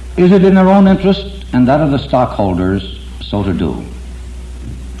 Is it in their own interest and that of the stockholders so to do?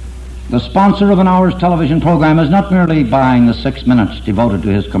 The sponsor of an hour's television program is not merely buying the 6 minutes devoted to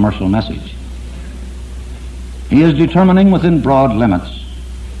his commercial message. He is determining within broad limits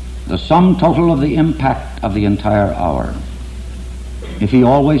the sum total of the impact of the entire hour. If he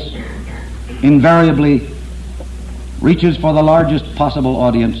always, invariably, reaches for the largest possible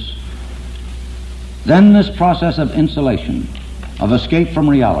audience, then this process of insulation, of escape from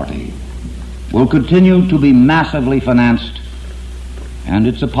reality, will continue to be massively financed, and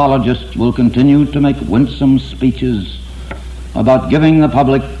its apologists will continue to make winsome speeches about giving the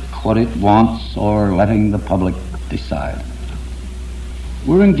public what it wants or letting the public decide.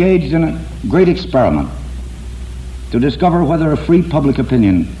 We're engaged in a great experiment to discover whether a free public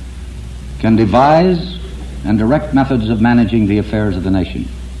opinion can devise and direct methods of managing the affairs of the nation.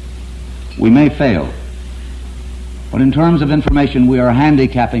 We may fail, but in terms of information we are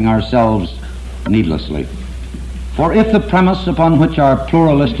handicapping ourselves needlessly. For if the premise upon which our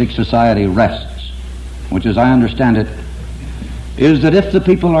pluralistic society rests, which as I understand it, is that if the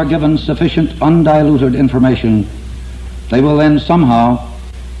people are given sufficient undiluted information, they will then somehow,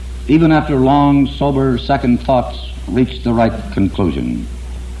 even after long, sober second thoughts, reach the right conclusion.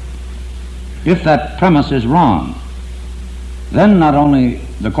 If that premise is wrong, then not only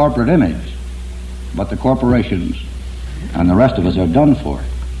the corporate image, but the corporations and the rest of us are done for.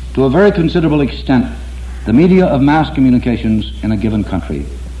 To a very considerable extent, the media of mass communications in a given country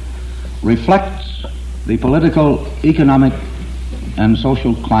reflects the political, economic, and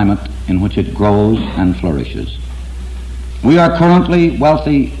social climate in which it grows and flourishes. We are currently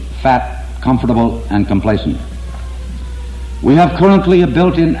wealthy, fat, comfortable, and complacent. We have currently a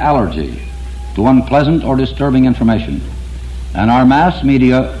built-in allergy to unpleasant or disturbing information, and our mass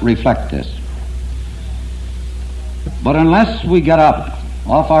media reflect this. But unless we get up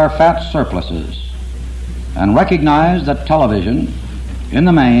off our fat surpluses and recognize that television, in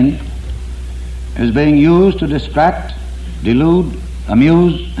the main, is being used to distract, delude,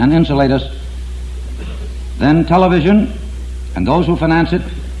 amuse, and insulate us, then television and those who finance it,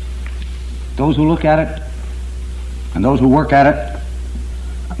 those who look at it, and those who work at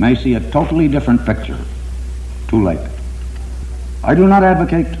it may see a totally different picture too late. I do not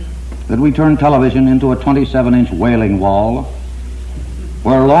advocate that we turn television into a 27-inch wailing wall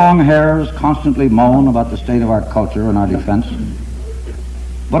where long hairs constantly moan about the state of our culture and our defense,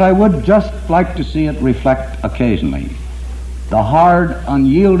 but I would just like to see it reflect occasionally the hard,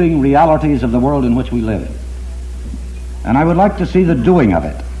 unyielding realities of the world in which we live. And I would like to see the doing of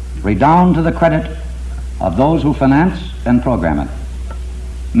it redound to the credit of those who finance and program it.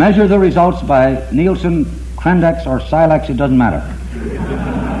 Measure the results by Nielsen, Crendex, or Silex, it doesn't matter.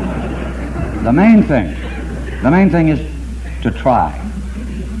 The main thing is to try.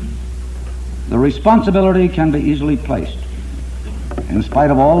 The responsibility can be easily placed, in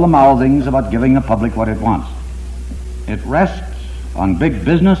spite of all the mouthings about giving the public what it wants. It rests on big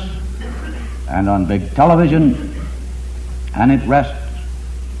business and on big television, and it rests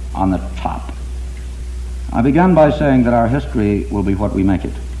on the top. I began by saying that our history will be what we make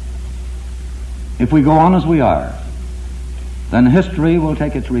it. If we go on as we are, then history will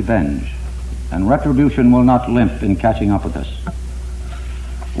take its revenge, and retribution will not limp in catching up with us.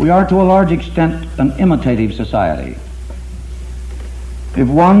 We are to a large extent an imitative society. If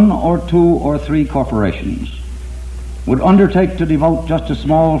one or two or three corporations would undertake to devote just a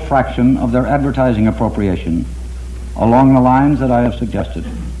small fraction of their advertising appropriation along the lines that I have suggested,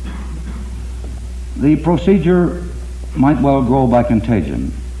 the procedure might well grow by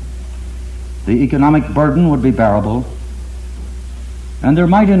contagion. The economic burden would be bearable, and there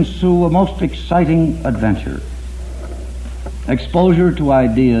might ensue a most exciting adventure, exposure to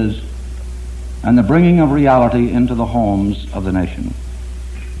ideas and the bringing of reality into the homes of the nation.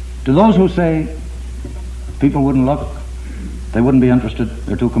 To those who say people wouldn't look, they wouldn't be interested,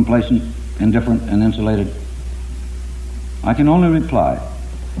 they're too complacent, indifferent, and insulated, I can only reply,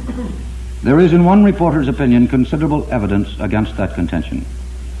 there is in one reporter's opinion considerable evidence against that contention.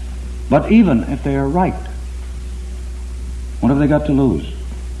 But even if they are right, what have they got to lose?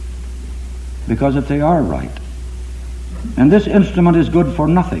 Because if they are right, and this instrument is good for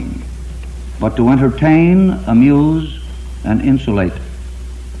nothing but to entertain, amuse, and insulate,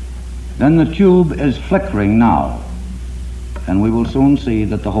 then the tube is flickering now, and we will soon see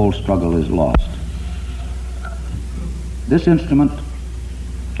that the whole struggle is lost. This instrument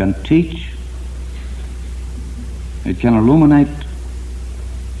can teach, it can illuminate,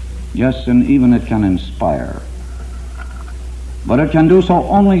 yes, and even it can inspire. But it can do so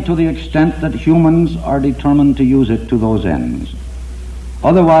only to the extent that humans are determined to use it to those ends.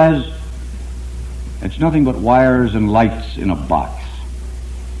 Otherwise, it's nothing but wires and lights in a box.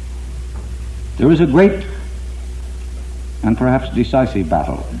 There is a great and perhaps decisive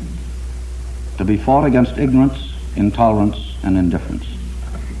battle to be fought against ignorance, intolerance, and indifference.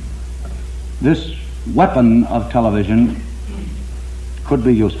 This weapon of television could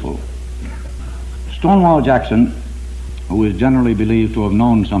be useful. Stonewall Jackson, who is generally believed to have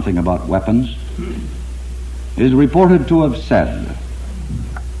known something about weapons, is reported to have said,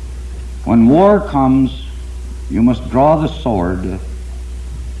 "When war comes, you must draw the sword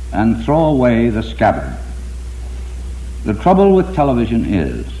and throw away the scabbard." The trouble with television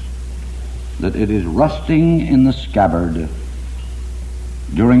is that it is rusting in the scabbard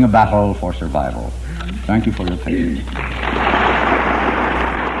during a battle for survival. Thank you for your patience.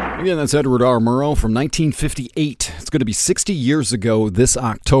 Again, that's Edward R. Murrow from 1958. It's going to be 60 years ago this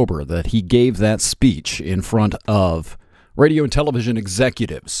October that he gave that speech in front of radio and television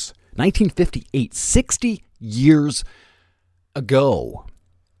executives. 1958, 60 years ago.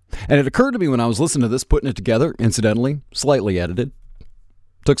 And it occurred to me when I was listening to this, putting it together, incidentally, slightly edited,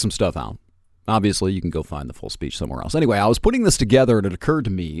 took some stuff out. Obviously, you can go find the full speech somewhere else. Anyway, I was putting this together, and it occurred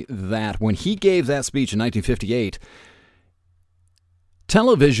to me that when he gave that speech in 1958,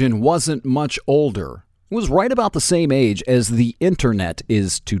 television wasn't much older. It was right about the same age as the internet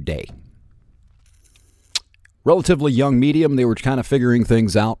is today. Relatively young medium, they were kind of figuring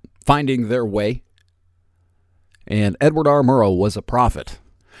things out, finding their way. And Edward R. Murrow was a prophet.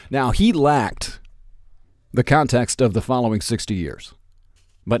 Now, he lacked the context of the following 60 years.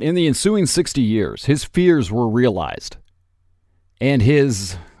 But in the ensuing 60 years, his fears were realized. And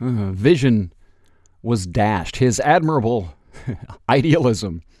his vision was dashed. His admirable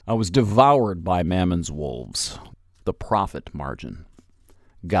idealism was devoured by Mammon's wolves. The profit margin.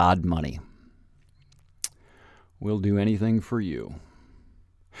 God money. We'll do anything for you.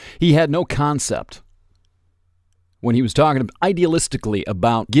 He had no concept when he was talking idealistically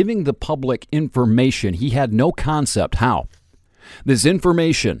about giving the public information. He had no concept how this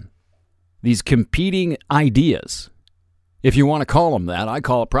information, these competing ideas, if you want to call them that, I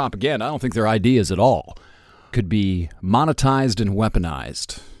call it propaganda. I don't think they're ideas at all, could be monetized and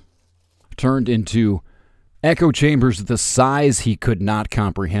weaponized, turned into echo chambers the size he could not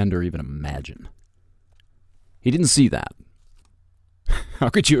comprehend or even imagine. He didn't see that. How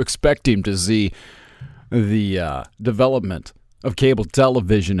could you expect him to see the development of cable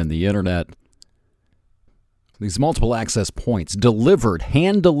television and the internet? These multiple access points delivered,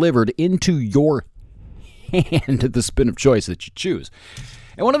 hand-delivered into your hand at the spin of choice that you choose.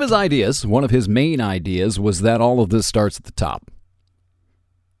 And one of his ideas, one of his main ideas, was that all of this starts at the top.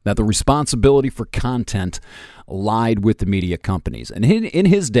 That the responsibility for content lied with the media companies. And in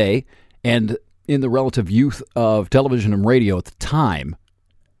his day, and in the relative youth of television and radio at the time,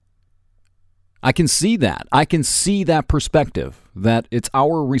 I can see that. I can see that perspective, that it's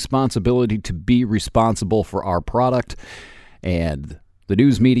our responsibility to be responsible for our product. And the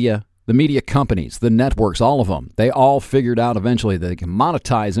news media, the media companies, the networks, all of them, they all figured out eventually that they can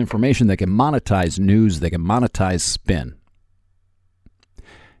monetize information, they can monetize news, they can monetize spin,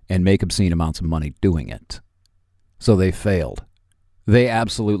 and make obscene amounts of money doing it. So they failed. They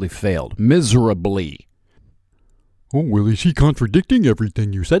absolutely failed. Miserably. Oh, well, is he contradicting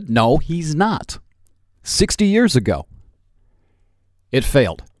everything you said? No, he's not. 60 years ago, it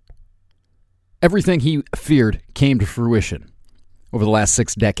failed. Everything he feared came to fruition over the last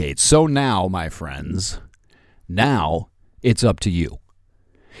 6 decades. So now, my friends, now it's up to you.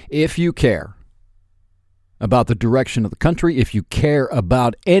 If you care about the direction of the country, if you care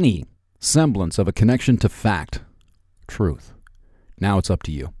about any semblance of a connection to fact, truth, now it's up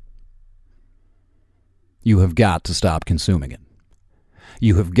to you. You have got to stop consuming it.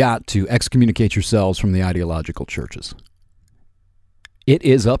 You have got to excommunicate yourselves from the ideological churches. It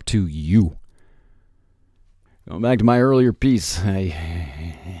is up to you. Going back to my earlier piece,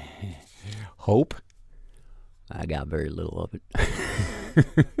 hope. I got very little of it.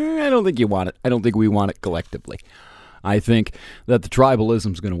 I don't think you want it. I don't think we want it collectively. I think that the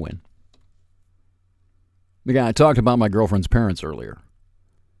tribalism is going to win. Again, I talked about my girlfriend's parents earlier.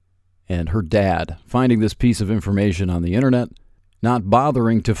 And her dad finding this piece of information on the internet, not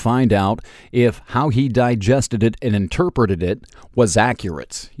bothering to find out if how he digested it and interpreted it was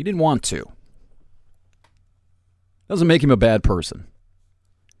accurate. He didn't want to. Doesn't make him a bad person.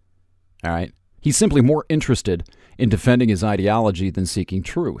 All right? He's simply more interested in defending his ideology than seeking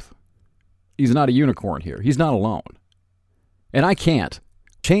truth. He's not a unicorn here. He's not alone. And I can't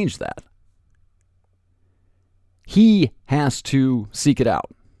change that. He has to seek it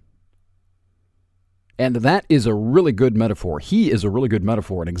out. And that is a really good metaphor. He is a really good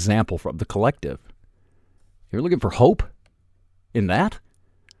metaphor, an example from the collective. You're looking for hope in that?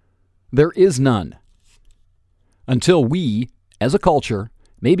 There is none. Until we, as a culture,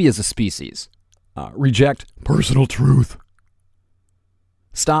 maybe as a species, reject personal truth.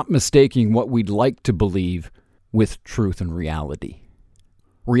 Stop mistaking what we'd like to believe with truth and reality.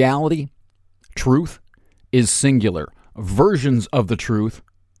 Reality, truth, is singular. Versions of the truth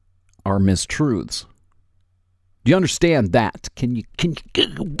are mistruths. Do you understand that? Can you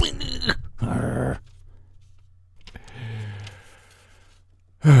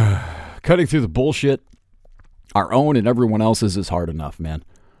Cutting through the bullshit, our own and everyone else's, is hard enough, man.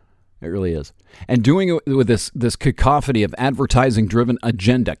 It really is. And doing it with this cacophony of advertising-driven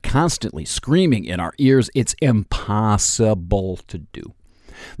agenda constantly screaming in our ears, it's impossible to do.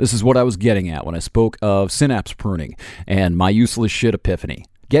 This is what I was getting at when I spoke of synapse pruning and my useless shit epiphany.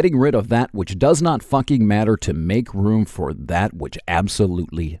 Getting rid of that which does not fucking matter to make room for that which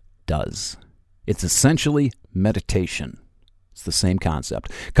absolutely does. It's essentially meditation. It's the same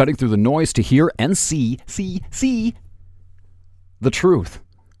concept. Cutting through the noise to hear and see the truth.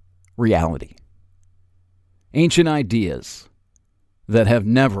 Reality. Ancient ideas that have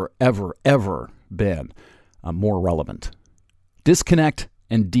never, ever, ever been more relevant. Disconnect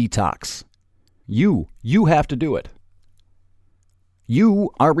and detox. You have to do it.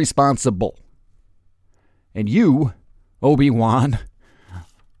 You are responsible. And you, Obi-Wan,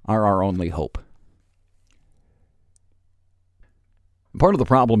 are our only hope. Part of the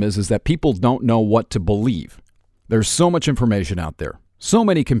problem is that people don't know what to believe. There's so much information out there. So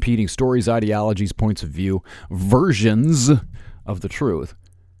many competing stories, ideologies, points of view, versions of the truth,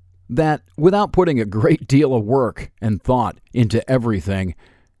 that without putting a great deal of work and thought into everything,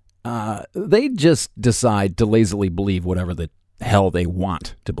 they just decide to lazily believe whatever the hell they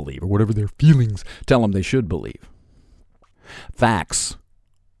want to believe, or whatever their feelings tell them they should believe. Facts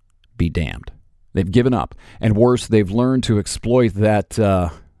be damned. They've given up. And worse, they've learned to exploit that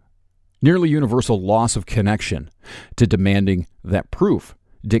nearly universal loss of connection to demanding that proof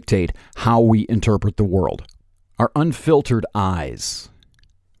dictate how we interpret the world. Our unfiltered eyes,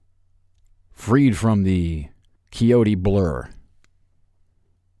 freed from the Quixote blur.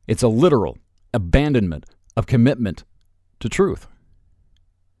 It's a literal abandonment of commitment to truth.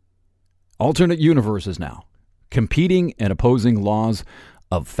 Alternate universes now, competing and opposing laws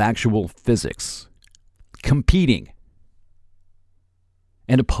of factual physics. Competing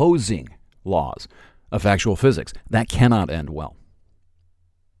and opposing laws of actual physics. That cannot end well.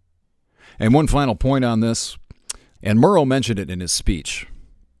 And one final point on this, and Murrow mentioned it in his speech,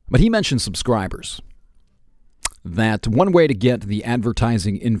 but he mentioned subscribers. That one way to get the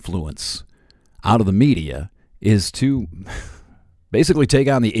advertising influence out of the media is to basically take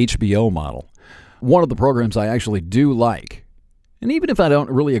on the HBO model. One of the programs I actually do like, and even if I don't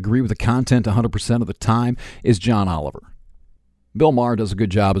really agree with the content 100% of the time, is John Oliver. Bill Maher does a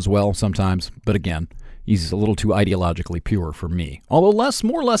good job as well sometimes, but again, he's a little too ideologically pure for me. Although less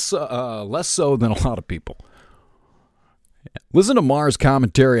so than a lot of people. Listen to Maher's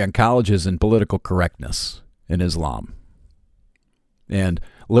commentary on colleges and political correctness in Islam, and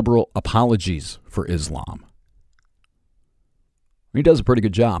liberal apologies for Islam. He does a pretty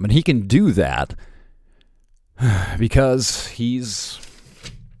good job, and he can do that because he's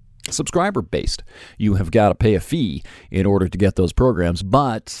subscriber-based. You have got to pay a fee in order to get those programs,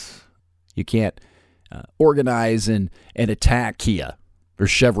 but you can't organize and attack Kia or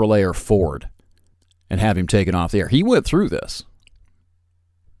Chevrolet or Ford and have him taken off the air. He went through this.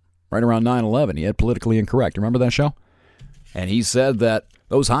 Right around 9/11, he had Politically Incorrect. Remember that show? And he said that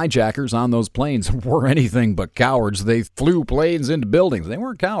those hijackers on those planes were anything but cowards. They flew planes into buildings. They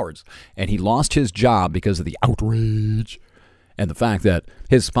weren't cowards. And he lost his job because of the outrage and the fact that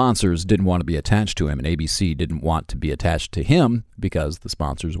his sponsors didn't want to be attached to him, and ABC didn't want to be attached to him because the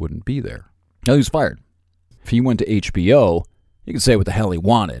sponsors wouldn't be there. Now he was fired. If he went to HBO, he could say what the hell he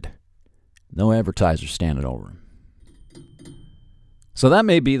wanted. No advertisers standing over him. So that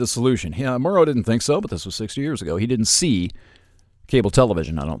may be the solution. Yeah, Murrow didn't think so, but this was 60 years ago. He didn't see cable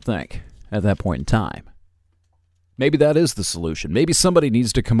television, I don't think, at that point in time. Maybe that is the solution. Maybe somebody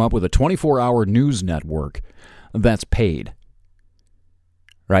needs to come up with a 24-hour news network that's paid.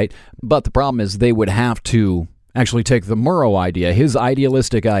 Right? But the problem is they would have to actually take the Murrow idea, his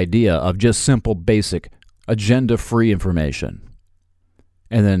idealistic idea of just simple, basic, agenda-free information,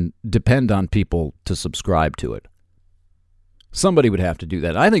 and then depend on people to subscribe to it. Somebody would have to do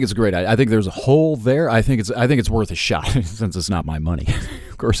that. I think it's great. I think there's a hole there. I think it's worth a shot since it's not my money.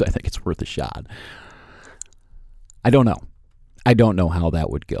 Of course, I think it's worth a shot. I don't know. I don't know how that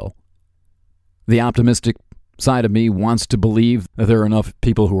would go. The optimistic side of me wants to believe that there are enough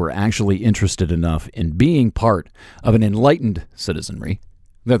people who are actually interested enough in being part of an enlightened citizenry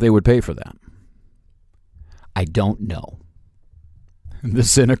that they would pay for that. I don't know. The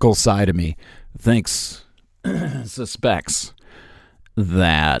cynical side of me suspects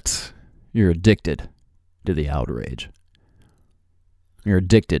that you're addicted to the outrage. You're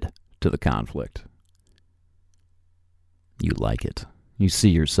addicted to the conflict. You like it. You see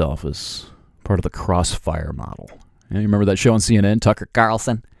yourself as part of the crossfire model. You remember that show on CNN, Tucker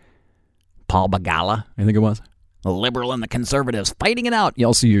Carlson? Paul Begala, I think it was? The liberal and the conservatives fighting it out. You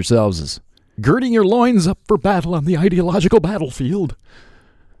all see yourselves as girding your loins up for battle on the ideological battlefield.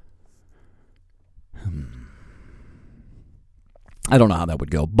 I don't know how that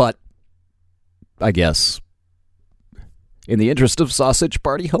would go, but I guess in the interest of sausage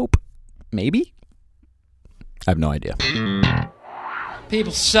party hope, maybe? I have no idea.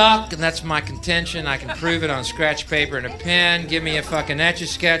 People suck, and that's my contention. I can prove it on scratch paper and a pen. Give me a fucking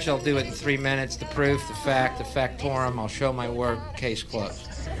Etch-a-Sketch. I'll do it in 3 minutes. The proof, the fact, the factorum. I'll show my work. Case closed.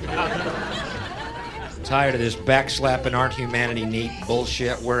 Tired of this backslapping aren't humanity neat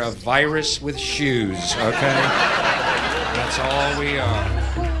bullshit. We're a virus with shoes, okay? That's all we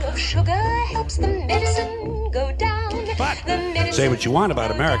are. Sugar helps the medicine go down. But say what you want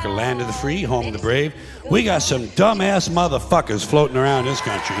about America, land of the free, home of the brave. We got some dumbass motherfuckers floating around this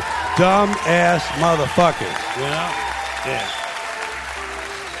country. Dumbass motherfuckers, you know? Yeah.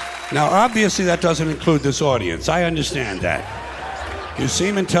 Now, obviously, that doesn't include this audience. I understand that. You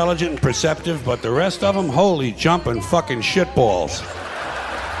seem intelligent and perceptive, but the rest of them, holy jumping fucking shitballs.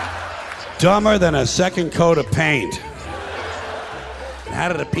 Dumber than a second coat of paint. And how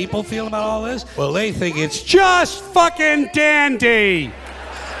do the people feel about all this? Well, they think it's just fucking dandy.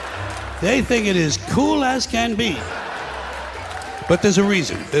 They think it is cool as can be. But there's a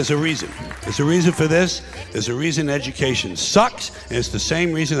reason. There's a reason. There's a reason for this. There's a reason education sucks, and it's the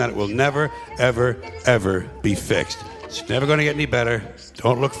same reason that it will never, ever, ever be fixed. It's never going to get any better.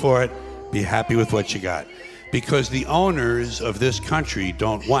 Don't look for it. Be happy with what you got. Because the owners of this country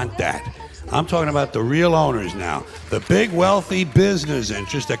don't want that. I'm talking about the real owners now. The big, wealthy business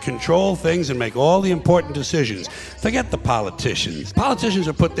interests that control things and make all the important decisions. Forget the politicians. Politicians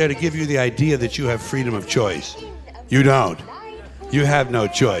are put there to give you the idea that you have freedom of choice. You don't. You have no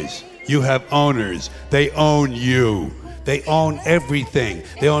choice. You have owners. They own you. They own everything.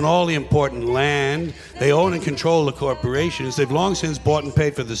 They own all the important land. They own and control the corporations. They've long since bought and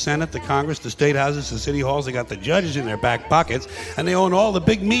paid for the Senate, the Congress, the state houses, the city halls. They got the judges in their back pockets. And they own all the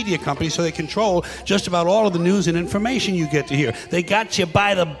big media companies, so they control just about all of the news and information you get to hear. They got you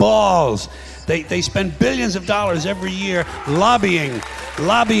by the balls. They spend billions of dollars every year lobbying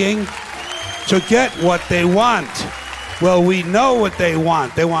to get what they want. Well, we know what they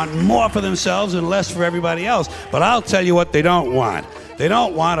want. They want more for themselves and less for everybody else. But I'll tell you what they don't want. They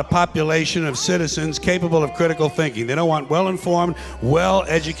don't want a population of citizens capable of critical thinking. They don't want well-informed,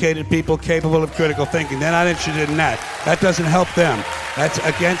 well-educated people capable of critical thinking. They're not interested in that. That doesn't help them. That's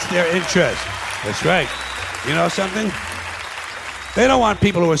against their interest. That's right. You know something? They don't want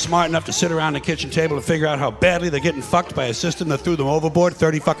people who are smart enough to sit around the kitchen table and figure out how badly they're getting fucked by a system that threw them overboard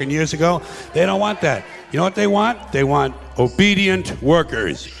 30 fucking years ago. They don't want that. You know what they want? They want obedient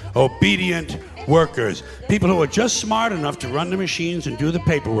workers. Obedient workers. People who are just smart enough to run the machines and do the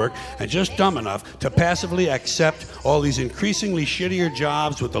paperwork and just dumb enough to passively accept all these increasingly shittier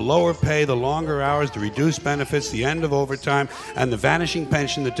jobs with the lower pay, the longer hours, the reduced benefits, the end of overtime, and the vanishing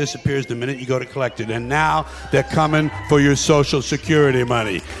pension that disappears the minute you go to collect it. And now they're coming for your Social Security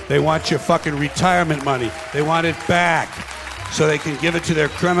money. They want your fucking retirement money. They want it back so they can give it to their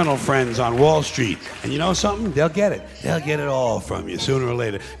criminal friends on Wall Street. And you know something? They'll get it. They'll get it all from you sooner or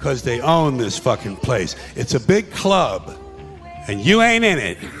later because they own this fucking place. It's a big club, and you ain't in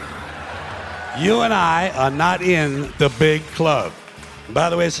it. You and I are not in the big club. And by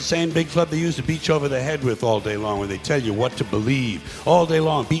the way, it's the same big club they use to beat you over the head with all day long, where they tell you what to believe. All day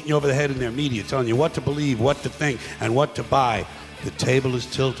long, beating you over the head in their media, telling you what to believe, what to think, and what to buy. The table is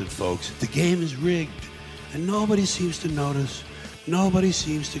tilted, folks. The game is rigged. And nobody seems to notice. Nobody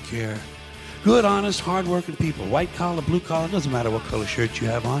seems to care. Good, honest, hard-working people, white collar, blue collar, doesn't matter what color shirt you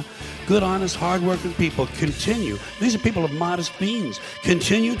have on. Good, honest, hard-working people continue. These are people of modest means.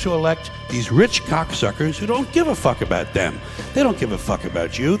 Continue to elect these rich cocksuckers who don't give a fuck about them. They don't give a fuck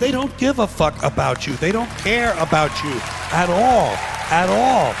about you. They don't give a fuck about you. They don't care about you at all. At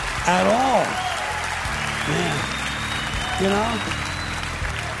all. At all. Yeah. You know?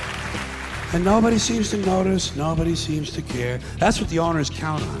 And nobody seems to notice, nobody seems to care. That's what the owners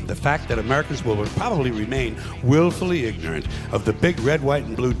count on, the fact that Americans will probably remain willfully ignorant of the big red, white,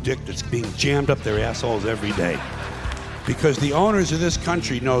 and blue dick that's being jammed up their assholes every day. Because the owners of this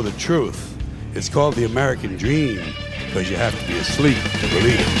country know the truth. It's called the American dream, because you have to be asleep to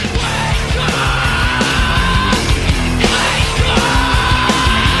believe it.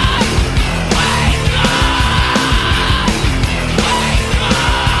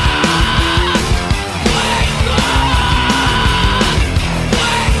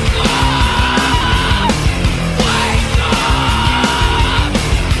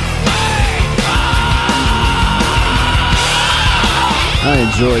 I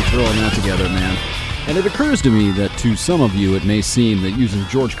enjoy throwing that together, man. And it occurs to me that to some of you it may seem that using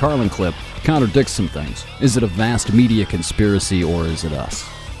George Carlin clip contradicts some things. Is it a vast media conspiracy or is it us?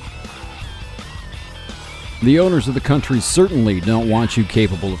 The owners of the country certainly don't want you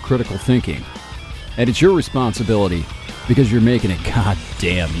capable of critical thinking. And it's your responsibility because you're making it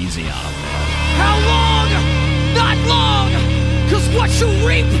goddamn easy on them, man. How long? Not long! Cause what you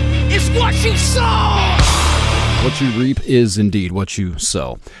reap is what you sow! What you reap is indeed what you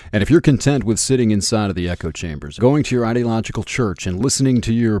sow. And if you're content with sitting inside of the echo chambers, going to your ideological church and listening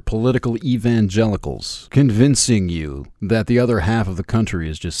to your political evangelicals, convincing you that the other half of the country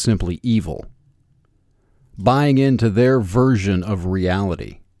is just simply evil, buying into their version of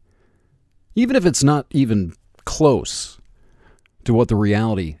reality, even if it's not even close to what the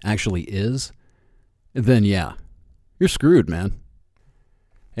reality actually is, then yeah, you're screwed, man.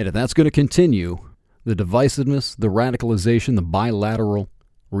 And if that's going to continue, the divisiveness, the radicalization, the bilateral,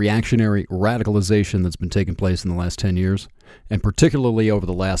 reactionary radicalization that's been taking place in the last 10 years, and particularly over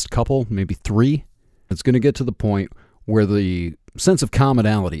the last couple, maybe 3, it's going to get to the point where the sense of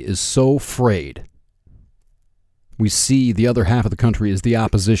commonality is so frayed. We see the other half of the country as the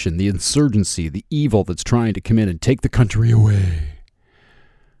opposition, the insurgency, the evil that's trying to come in and take the country away.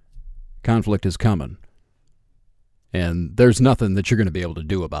 Conflict is coming. And there's nothing that you're going to be able to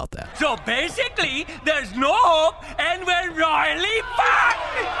do about that. So basically, there's no hope and we're royally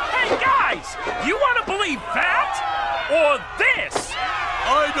fucked! Hey guys, you want to believe that? Or this?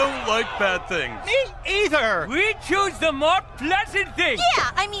 I don't like bad things. Me either! We choose the more pleasant thing!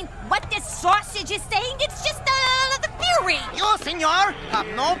 Yeah, I mean, what this sausage is saying, it's just the theory! You, senor, have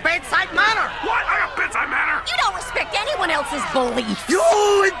no bedside manner! What? I have bedside manner? You don't respect anyone else's beliefs! You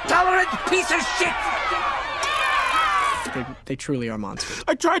intolerant piece of shit! They truly are monsters.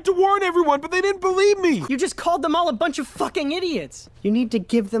 I tried to warn everyone, but they didn't believe me. You just called them all a bunch of fucking idiots. You need to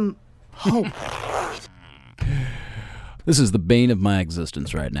give them hope. This is the bane of my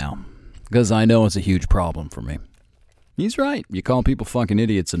existence right now, because I know it's a huge problem for me. He's right. You call people fucking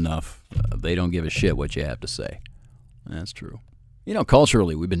idiots enough, they don't give a shit what you have to say. That's true. You know,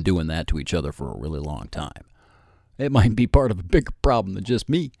 culturally, we've been doing that to each other for a really long time. It might be part of a bigger problem than just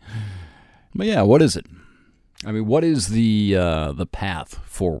me. But yeah, what is it? I mean, what is the path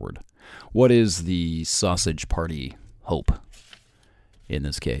forward? What is the sausage party hope in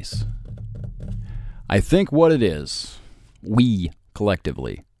this case? I think what it is, we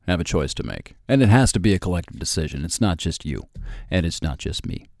collectively have a choice to make. And it has to be a collective decision. It's not just you, and it's not just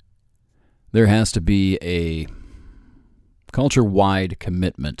me. There has to be a culture-wide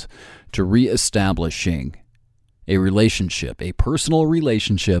commitment to reestablishing a relationship, a personal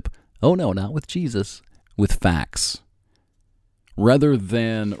relationship, oh no, not with Jesus, with facts, rather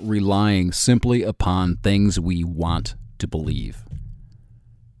than relying simply upon things we want to believe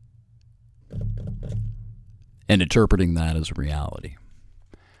and interpreting that as reality.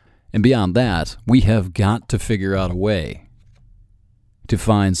 And beyond that, we have got to figure out a way to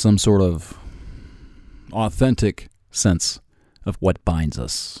find some sort of authentic sense of what binds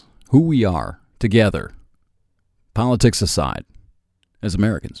us, who we are together, politics aside, as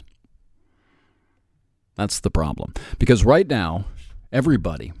Americans. That's the problem. Because right now,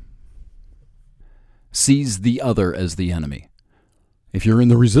 everybody sees the other as the enemy. If you're in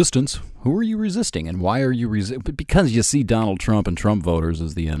the resistance, who are you resisting? And why are you resisting? Because you see Donald Trump and Trump voters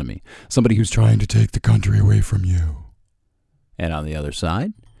as the enemy. Somebody who's trying to take the country away from you. And on the other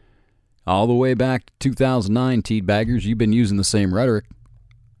side, all the way back to 2009, teabaggers, you've been using the same rhetoric.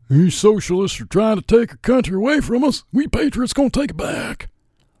 These socialists are trying to take a country away from us. We patriots gonna take it back.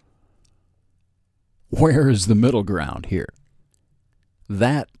 Where is the middle ground here?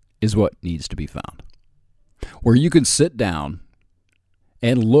 That is what needs to be found. Where you can sit down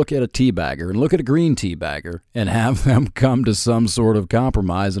and look at a teabagger and look at a green teabagger and have them come to some sort of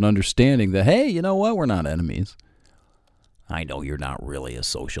compromise and understanding that, hey, you know what? We're not enemies. I know you're not really a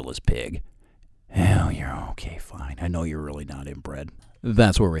socialist pig. Hell, you're okay, fine. I know you're really not inbred.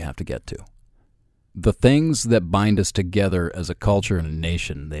 That's where we have to get to. The things that bind us together as a culture and a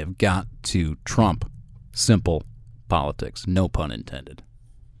nation, they have got to trump simple politics. No pun intended.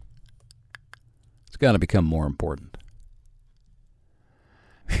 It's got to become more important.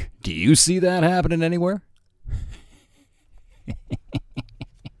 Do you see that happening anywhere?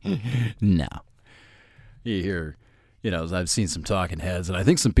 No. You hear, I've seen some talking heads, and I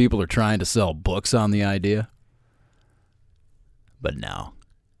think some people are trying to sell books on the idea. But no,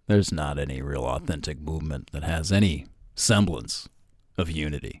 there's not any real authentic movement that has any semblance of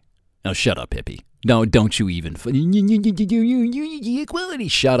unity. Now shut up, hippie. No, don't you even... Equality,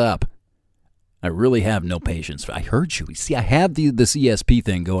 shut up. I really have no patience. I heard you. See, I have this ESP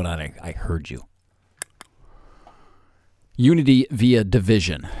thing going on. I heard you. Unity via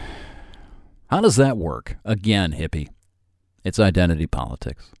division. How does that work? Again, hippie. It's identity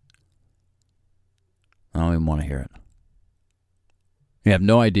politics. I don't even want to hear it. You have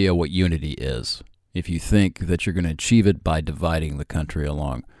no idea what unity is if you think that you're going to achieve it by dividing the country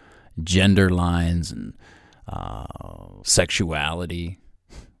along gender lines and sexuality,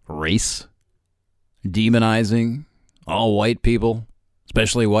 race, demonizing all white people,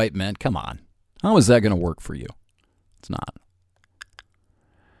 especially white men. Come on. How is that going to work for you? It's not.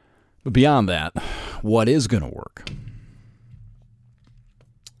 But beyond that, what is going to work?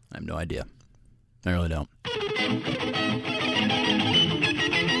 I have no idea. I really don't.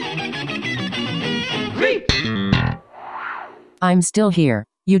 I'm still here.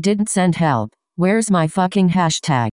 You didn't send help. Where's my fucking hashtag?